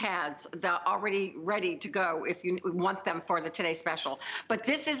have the pads that are already ready to go if you want them for the Today Special. But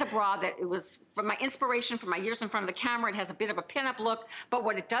this is a bra that it was from my inspiration from my years in front of the camera. It has a bit of a pinup look, but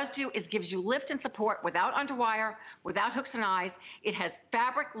what it does do is gives you lift and support without underwire, without hooks and eyes. It has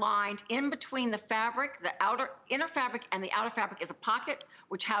fabric lined in between the fabric, the inner fabric and the outer fabric is a pocket,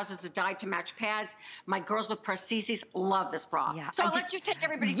 which houses the dyed to match pads. My girls with prostheses love this bra. Yeah. So I'll let you take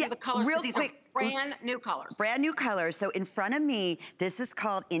everybody through the colors, because these are brand new colors. Brand new colors. So in front of me, this is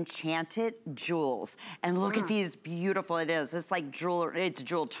called Enchanted Jewels. And look at these beautiful, it's like it's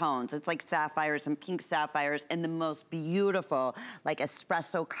jewel tones. It's like sapphires and pink sapphires and the most beautiful, like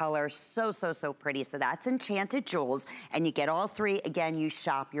espresso color. So, so, so pretty. So that's Enchanted Jewels. And you get all three. Again, you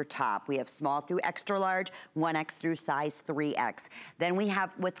shop your top. We have small through extra large, 1X through size 3X. Then we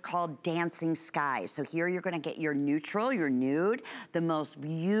have what's called Dancing Skies. So here you're gonna get your neutral, your nude, the most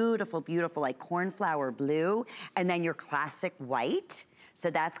beautiful, beautiful, like cornflower blue, and then your classic white. So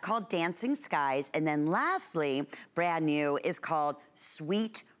that's called Dancing Skies. And then lastly, brand new, is called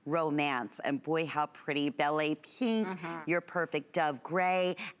Sweet Romance. And boy, how pretty. Ballet pink, your perfect dove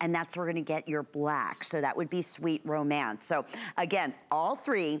gray, and that's where we're gonna get your black. So that would be Sweet Romance. So again, all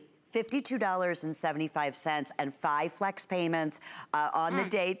three, $52.75 and 5 flex payments on the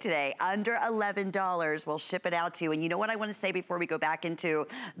day today. Under $11, we'll ship it out to you. And you know what I want to say before we go back into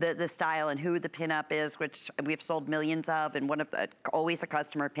the style and who the pinup is, which we've sold millions of, and one of the, always a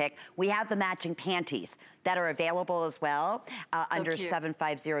customer pick. We have the matching panties that are available as well under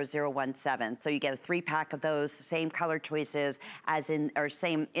 750017. So you get a 3-pack of those, same color choices as in, or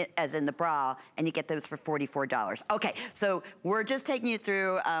same as in the bra, and you get those for $44. Okay, so we're just taking you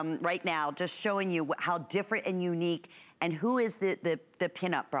through right now, just showing you how different and unique, and who is the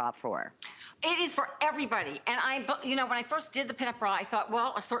pinup bra for? It is for everybody. And you know, when I first did the pinup bra, I thought,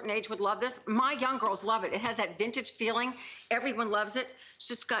 well, a certain age would love this. My young girls love it. It has that vintage feeling. Everyone loves it.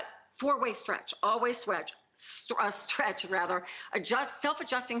 So it's got 4-way stretch, always stretch,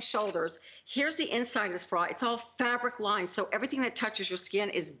 self-adjusting shoulders. Here's the inside of this bra. It's all fabric lined, so everything that touches your skin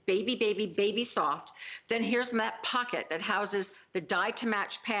is baby soft. Then here's that pocket that houses the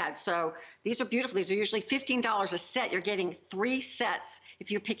dye-to-match pads. So these are beautiful. These are usually $15 a set. You're getting 3 sets if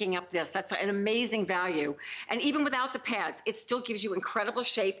you're picking up this. That's an amazing value. And even without the pads, it still gives you incredible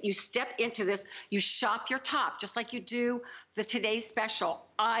shape. You step into this, you shop your top, just like you do the Today's Special.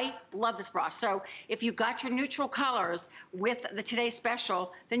 I love this bra. So if you got your neutral colors with the Today's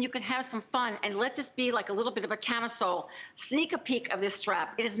Special, then you can have some fun and let this be like a little bit of a camisole. Sneak a peek of this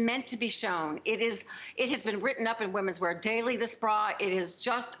strap. It is meant to be shown. It has been written up in women's wear daily, this bra. It is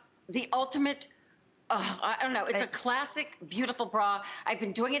just the ultimate, I don't know, it's a classic, beautiful bra. I've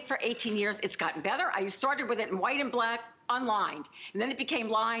been doing it for 18 years. It's gotten better. I started with it in white and black, unlined, and then it became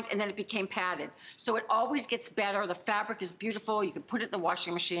lined, and then it became padded. So it always gets better. The fabric is beautiful. You can put it in the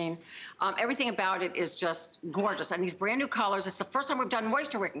washing machine. Everything about it is just gorgeous. And these brand new colors, it's the first time we've done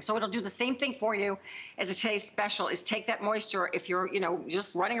moisture wicking, so it'll do the same thing for you as a Today's Special, is take that moisture. If you're, you know,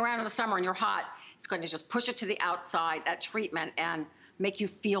 just running around in the summer and you're hot, it's going to just push it to the outside, that treatment, and make you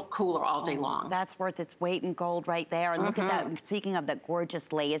feel cooler all day long. That's worth its weight in gold right there. And look at that, speaking of that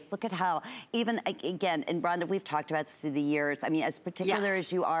gorgeous lace, look at how, even again, and Rhonda, we've talked about this through the years. I mean, as particular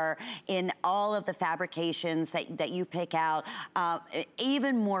as you are in all of the fabrications that you pick out,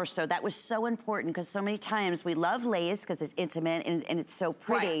 even more so, that was so important, because so many times we love lace because it's intimate and it's so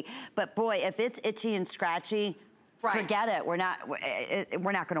pretty. But boy, if it's itchy and scratchy, forget it. We're not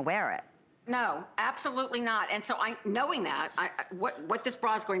gonna wear it. No, absolutely not. And so knowing that, what this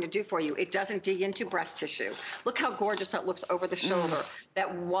bra is going to do for you, it doesn't dig into breast tissue. Look how gorgeous that looks over the shoulder.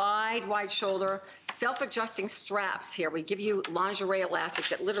 That wide shoulder, self-adjusting straps here. We give you lingerie elastic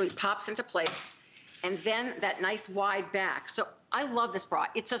that literally pops into place. And then that nice wide back. So I love this bra.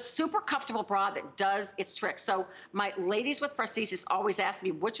 It's a super comfortable bra that does its trick. So my ladies with prosthesis always ask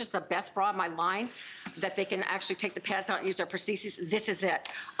me, which is the best bra in my line that they can actually take the pads out and use their prosthesis. This is it.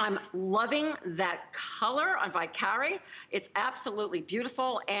 I'm loving that color on Vicari. It's absolutely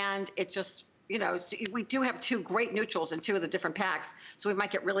beautiful, and it just, you know, so we do have 2 great neutrals in 2 of the different packs, so we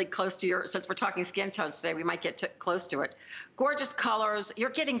might get really close to your, since we're talking skin tones today, we might get close to it. Gorgeous colors.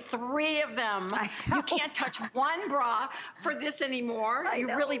 You're getting 3 of them. You can't touch one bra for this anymore. You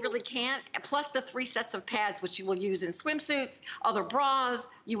really can't. Plus the 3 sets of pads, which you will use in swimsuits, other bras.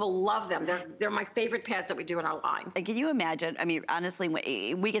 You will love them. They're my favorite pads that we do in our line. And can you imagine? I mean, honestly,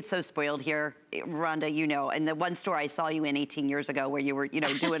 we get so spoiled here, Rhonda, you know, and the one store I saw you in 18 years ago where you were, you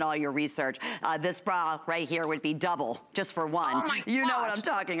know, doing all your research, this bra right here would be double just for one. Oh my you know what I'm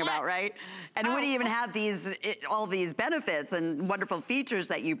talking about, right? And it wouldn't even have all these benefits and wonderful features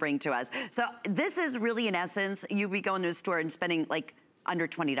that you bring to us. So this is really, in essence, you'd be going to a store and spending like under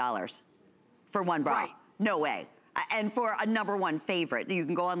 $20 for one bra. No way. And for a #1 favorite, you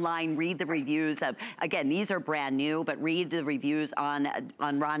can go online, read the reviews. Again, these are brand new, but read the reviews on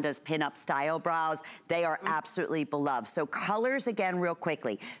Rhonda's pinup style bras. They are absolutely beloved. So colors, again, real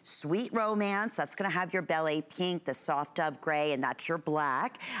quickly. Sweet Romance, that's gonna have your Belle pink, the Soft Dove gray, and that's your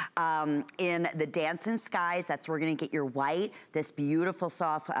black. In the Dancing Skies, that's where we're gonna get your white, this beautiful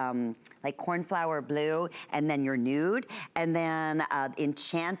soft, like cornflower blue, and then your nude. And then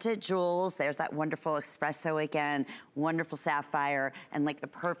Enchanted Jewels, there's that wonderful espresso again, wonderful sapphire, and like the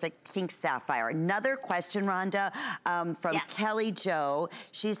perfect pink sapphire. Another question, Rhonda, from Kelly Jo.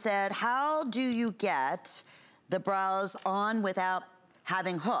 She said, how do you get the bras on without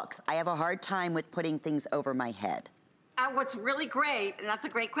having hooks? I have a hard time with putting things over my head. What's really great, and that's a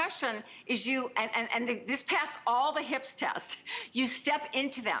great question, is this passed all the hips test. You step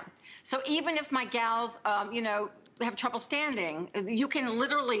into them. So even if my gals, you know, have trouble standing, you can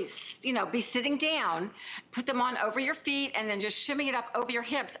literally, you know, be sitting down, put them on over your feet, and then just shimmy it up over your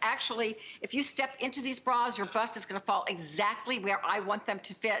hips. Actually, if you step into these bras, your bust is going to fall exactly where I want them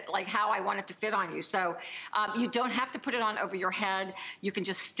to fit, like how I want it to fit on you. So you don't have to put it on over your head. You can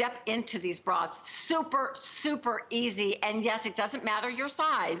just step into these bras. Super, super easy. And yes, it doesn't matter your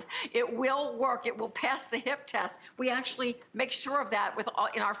size. It will work. It will pass the hip test. We actually make sure of that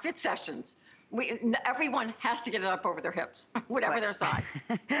in our fit sessions. Everyone has to get it up over their hips, whatever their size.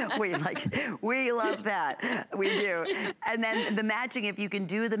 we love that. We do. And then the matching, if you can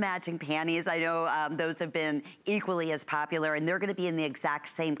do the matching panties, I know those have been equally as popular, and they're going to be in the exact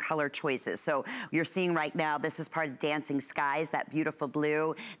same color choices. So you're seeing right now, this is part of Dancing Skies, that beautiful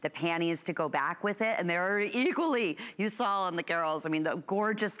blue, the panties to go back with it, and they're equally, you saw on the girls, I mean, the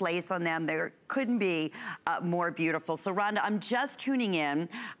gorgeous lace on them, there couldn't be more beautiful. So Rhonda, I'm just tuning in.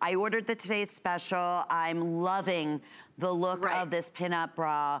 I ordered the Today's Special. I'm loving the look of this pinup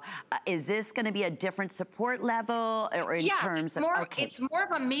bra. Is this going to be a different support level, or in terms of? Okay. It's more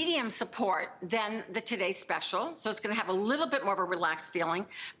of a medium support than the Today's Special, so it's going to have a little bit more of a relaxed feeling.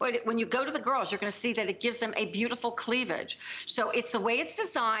 But when you go to the girls, you're going to see that it gives them a beautiful cleavage. So it's the way it's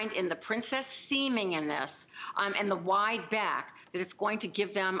designed in the princess seaming in this, and the wide back, that it's going to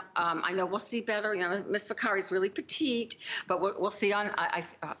give them. I know we'll see better. You know, Miss Vakari's really petite, but we'll see on.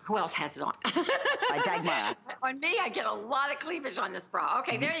 Who else has it on? Dagmara. On me, I get a lot of cleavage on this bra.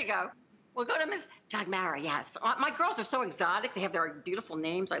 Okay, there you go. We'll go to Miss Dagmara, yes. My girls are so exotic. They have their beautiful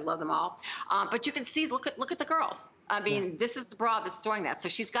names. I love them all. But you can see, look at the girls. I mean, this is the bra that's doing that. So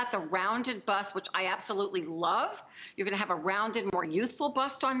she's got the rounded bust, which I absolutely love. You're going to have a rounded, more youthful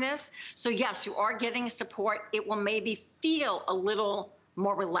bust on this. So yes, you are getting support. It will maybe feel a little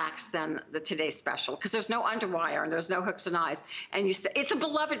more relaxed than the Today's Special, because there's no underwire and there's no hooks and eyes. And you say, it's a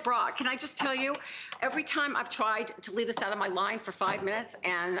beloved bra. Can I just tell you, every time I've tried to leave this out of my line for 5 minutes,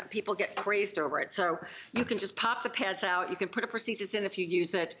 and people get crazed over it. So you can just pop the pads out. You can put a prosthesis in if you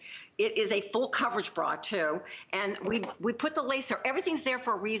use it. It is a full coverage bra too. And we put the lace there. Everything's there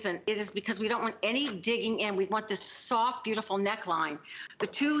for a reason. It is because we don't want any digging in. We want this soft, beautiful neckline. The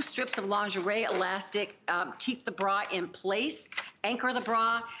 2 strips of lingerie elastic keep the bra in place, anchor the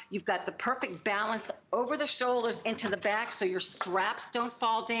bra. You've got the perfect balance over the shoulders into the back so your straps don't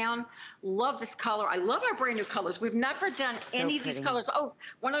fall down. Love this color. I love our brand new colors. We've never done any of these colors. Oh,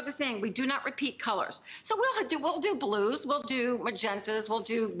 one other thing, we do not repeat colors. So we'll do blues, we'll do magentas, we'll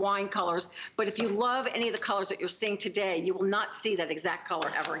do wine colors. But if you love any of the colors that you're seeing today, you will not see that exact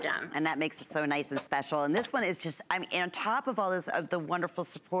color ever again. And that makes it so nice and special. And this one is just, I mean, on top of all this, of the wonderful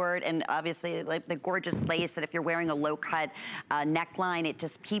support, and obviously like the gorgeous lace that if you're wearing a low cut neckline, it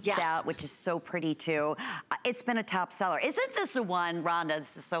just peeps out, which is so pretty too. It's been a top seller. Isn't this the one, Rhonda,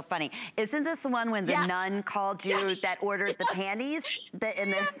 this is so funny. Isn't this the one when the nun called you that ordered the panties?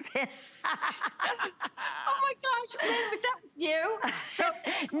 Oh my gosh, Lynn, was that with you? So,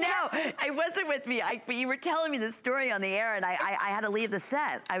 no, it wasn't with me. But you were telling me the story on the air, and I had to leave the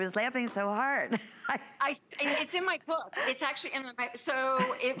set. I was laughing so hard. It's in my book. It's actually in my, so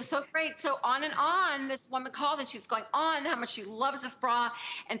it was so great. So on and on, this woman called and she's going on how much she loves this bra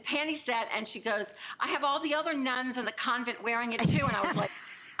and panty set, and she goes, I have all the other nuns in the convent wearing it too. And I was like,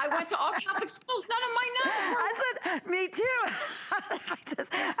 I went to all Catholic schools. None of my nuns were. That's what, me too.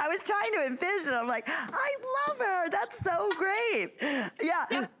 I was trying to envision. I'm like, I love her. That's so great.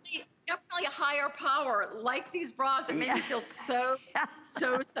 Yeah. Definitely a higher power, like these bras. It made me feel so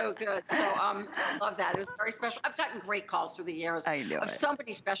good. So I love that. It was very special. I've gotten great calls through the years of so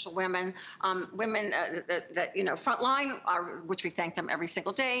many special women, women that you know, frontline, which we thank them every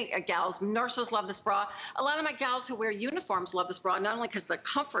single day. Gals, nurses love this bra. A lot of my gals who wear uniforms love this bra, not only because the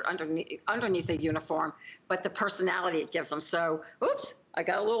comfort underneath the uniform, but the personality it gives them. So, oops, I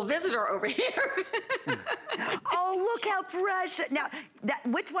got a little visitor over here. Oh, look how precious. Now,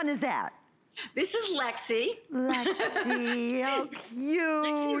 which one is that? This is Lexi. Lexi, how cute.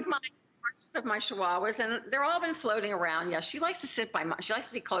 Lexi's my largest of my chihuahuas, and they're all been floating around. Yeah, she likes to sit by she likes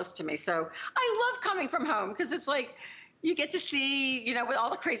to be close to me. So I love coming from home because it's like you get to see, you know, with all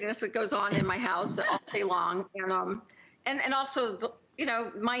the craziness that goes on in my house all day long, and also the, you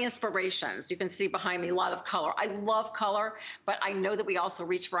know, my inspirations. You can see behind me a lot of color. I love color, but I know that we also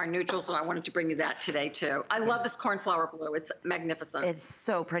reach for our neutrals, and I wanted to bring you that today, too. I love this cornflower blue. It's magnificent. It's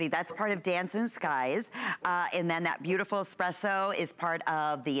so pretty. That's part of Dancing Skies. And then that beautiful espresso is part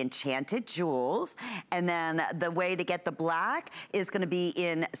of the Enchanted Jewels. And then the way to get the black is going to be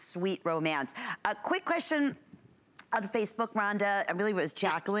in Sweet Romance. A quick question on Facebook, Rhonda, I believe it was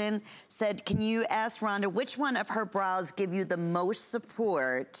Jacqueline, said, can you ask Rhonda which one of her bras give you the most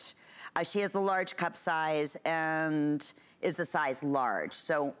support She has the large cup size and is the size large.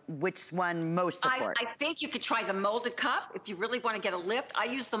 So which one most support? I think you could try the molded cup if you really want to get a lift. I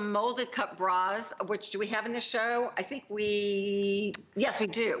use the molded cup bras, which do we have in the show? I think yes, we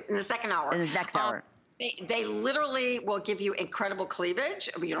do, in the second hour. In the next hour. They literally will give you incredible cleavage.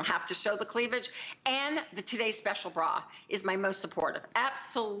 You don't have to show the cleavage. And the Today's Special bra is my most supportive.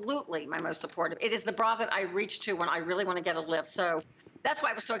 Absolutely my most supportive. It is the bra that I reach to when I really want to get a lift. So that's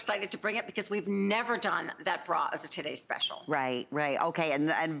why I was so excited to bring it, because we've never done that bra as a Today's Special. Right. Okay,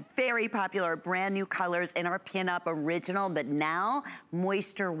 and very popular, brand new colors in our pinup original, but now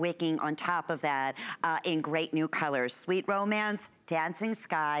moisture wicking on top of that in great new colors. Sweet Romance, Dancing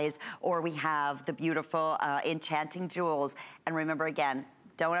Skies, or we have the beautiful Enchanting Jewels. And remember again,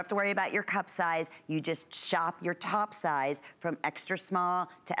 don't have to worry about your cup size. You just shop your top size from extra small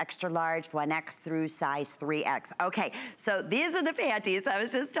to extra large, 1X through size 3X. Okay, so these are the panties I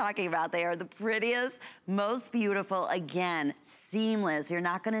was just talking about. They are the prettiest, most beautiful, again, seamless. You're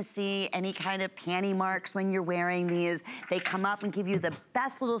not gonna see any kind of panty marks when you're wearing these. They come up and give you the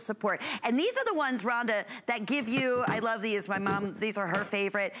best little support. And these are the ones, Rhonda, that give you, I love these, my mom, these are her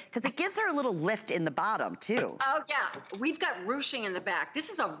favorite, because it gives her a little lift in the bottom, too. Oh, yeah, we've got ruching in the back.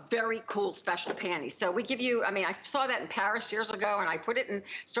 This is a very cool special panty. So we give you, I saw that in Paris years ago, and I put it and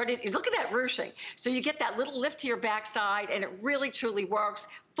started, look at that ruching. So you get that little lift to your backside, and it really, truly works.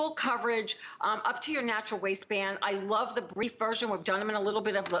 Full coverage, up to your natural waistband. I love the brief version. We've done them in a little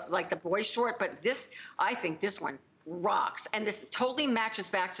bit of like the boy short, but this, I think this one rocks. And this totally matches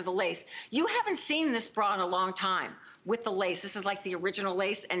back to the lace. You haven't seen this bra in a long time with the lace. This is like the original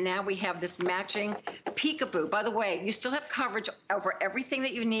lace, and now we have this matching peekaboo. By the way, you still have coverage over everything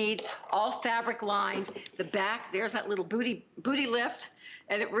that you need, all fabric lined. The back, there's that little booty lift,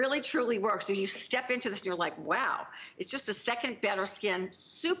 and it really truly works. As you step into this and you're like, wow, it's just a second better skin,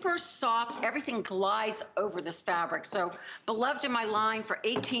 super soft, everything glides over this fabric. So beloved in my line for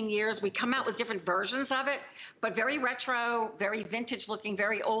 18 years. We come out with different versions of it, but very retro, very vintage looking,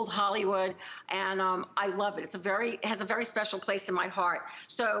 very old Hollywood, and I love it. It has a very special place in my heart.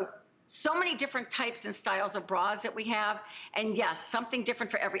 So many different types and styles of bras that we have, and yes, something different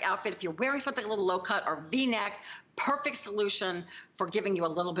for every outfit. If you're wearing something a little low cut or V-neck, perfect solution for giving you a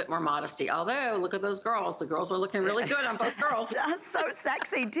little bit more modesty. Although, look at those girls. The girls are looking really good on both girls. That's so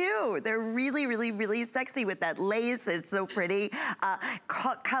sexy, too. They're really, really, really sexy with that lace. It's so pretty.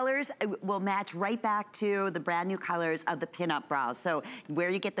 Colors will match right back to the brand new colors of the pinup bras. So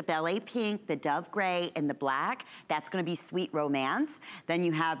where you get the ballet pink, the dove gray, and the black, that's going to be Sweet Romance. Then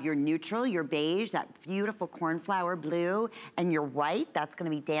you have your neutral, your beige, that beautiful cornflower blue, and your white, that's going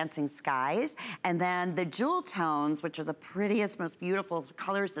to be Dancing Skies. And then the jewel tones, which are the prettiest, most beautiful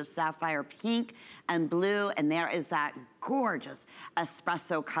colors of sapphire pink and blue, and there is that gorgeous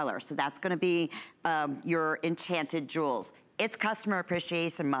espresso color. So that's gonna be your Enchanted Jewels. It's Customer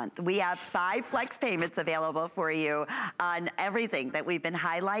Appreciation Month. We have 5 flex payments available for you on everything that we've been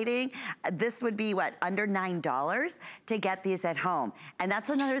highlighting. This would be, what, under $9 to get these at home. And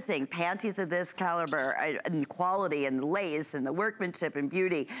that's another thing, panties of this caliber and quality and lace and the workmanship and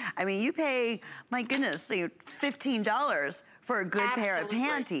beauty. I mean, you pay, my goodness, $15 for a good pair of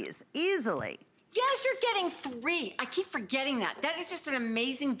panties, easily. Yes, you're getting 3. I keep forgetting that. That is just an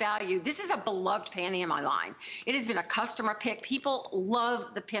amazing value. This is a beloved panty in my line. It has been a customer pick. People love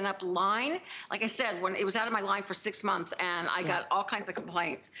the pinup line. Like I said, when it was out of my line for 6 months, and I got all kinds of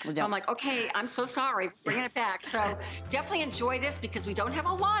complaints. So I'm like, okay, I'm so sorry, bringing it back. So definitely enjoy this, because we don't have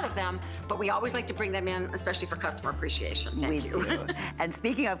a lot of them, but we always like to bring them in, especially for customer appreciation. Thank you. Do. And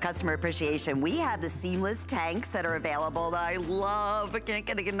speaking of customer appreciation, we have the seamless tanks that are available that I love. I can't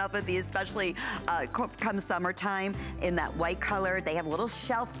get enough of these, especially come summertime in that white color. They have a little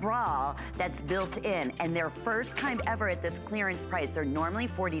shelf bra that's built in, and they're first time ever at this clearance price. They're normally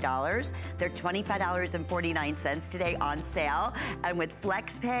 $40. They're $25.49 today on sale. And with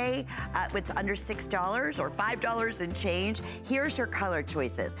flex pay, it's under $6 or $5 and change. Here's your color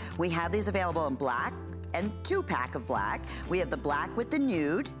choices. We have these available in black and 2-pack of black. We have the black with the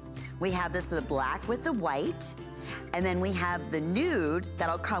nude. We have this with the black with the white. And then we have the nude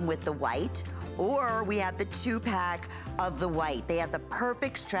that'll come with the white, or we have the 2-pack of the white. They have the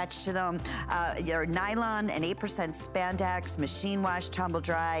perfect stretch to them. They're nylon and 8% spandex, machine wash, tumble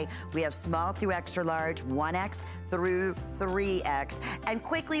dry. We have small through extra large, 1X through 3X. And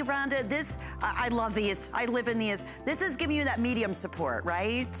quickly, Rhonda, this, I love these. I live in these. This is giving you that medium support,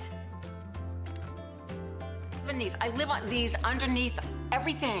 right? I live on these underneath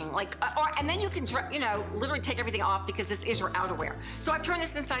everything. Like, and then you can, you know, literally take everything off because this is your outerwear. So I've turned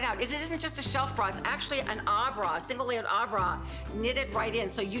this inside out. It isn't just a shelf bra, it's actually an bra, a single layered bra, knitted right in,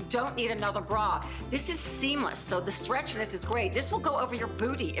 so you don't need another bra. This is seamless, so the stretchiness is great. This will go over your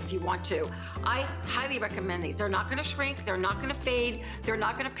booty if you want to. I highly recommend these. They're not gonna shrink, they're not gonna fade, they're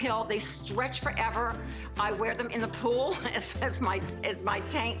not gonna pill, they stretch forever. I wear them in the pool as my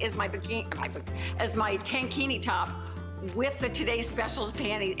tankini top with the Today's Specials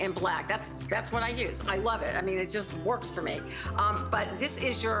panty in black. That's what I use. I love it. I mean, it just works for me. But this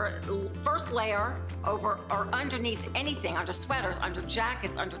is your first layer over or underneath anything, under sweaters, under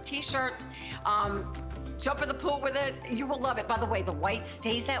jackets, under t-shirts. Jump in the pool with it. You will love it. By the way, the white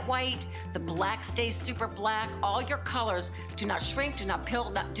stays that white. The black stays super black. All your colors do not shrink, do not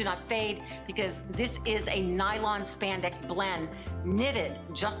pill, do not fade, because this is a nylon spandex blend knitted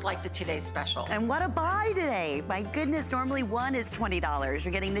just like the Today's Special. And what a buy today. My goodness, normally one is $20.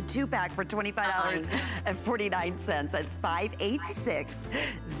 You're getting the 2-pack for $25.49. That's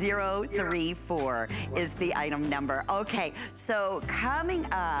 586034 is the item number. Okay, so coming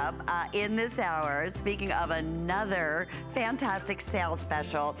up in this hour, speaking of another fantastic sale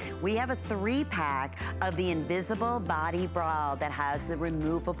special, we have a 3-pack of the Invisible Body Bra that has the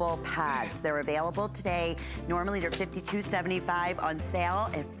removable pads. They're available today. Normally they're $52.75, on sale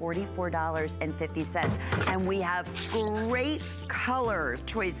at $44.50. And we have great color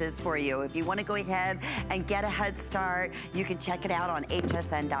choices for you. If you want to go ahead and get a head start, you can check it out on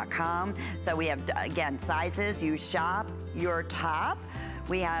hsn.com. So we have, again, sizes. You shop your top.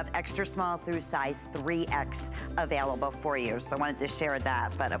 We have extra small through size 3X available for you. So I wanted to share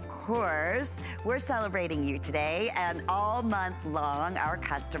that. But of course, we're celebrating you today and all month long, our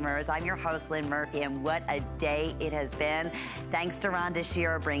customers. I'm your host, Lynn Murphy, and what a day it has been. Thanks to Rhonda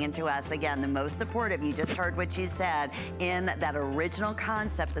Shear bringing to us, again, the most supportive. You just heard what she said in that original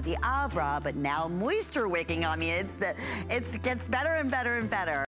concept of the bra, but now moisture wicking on me. It gets better and better and better.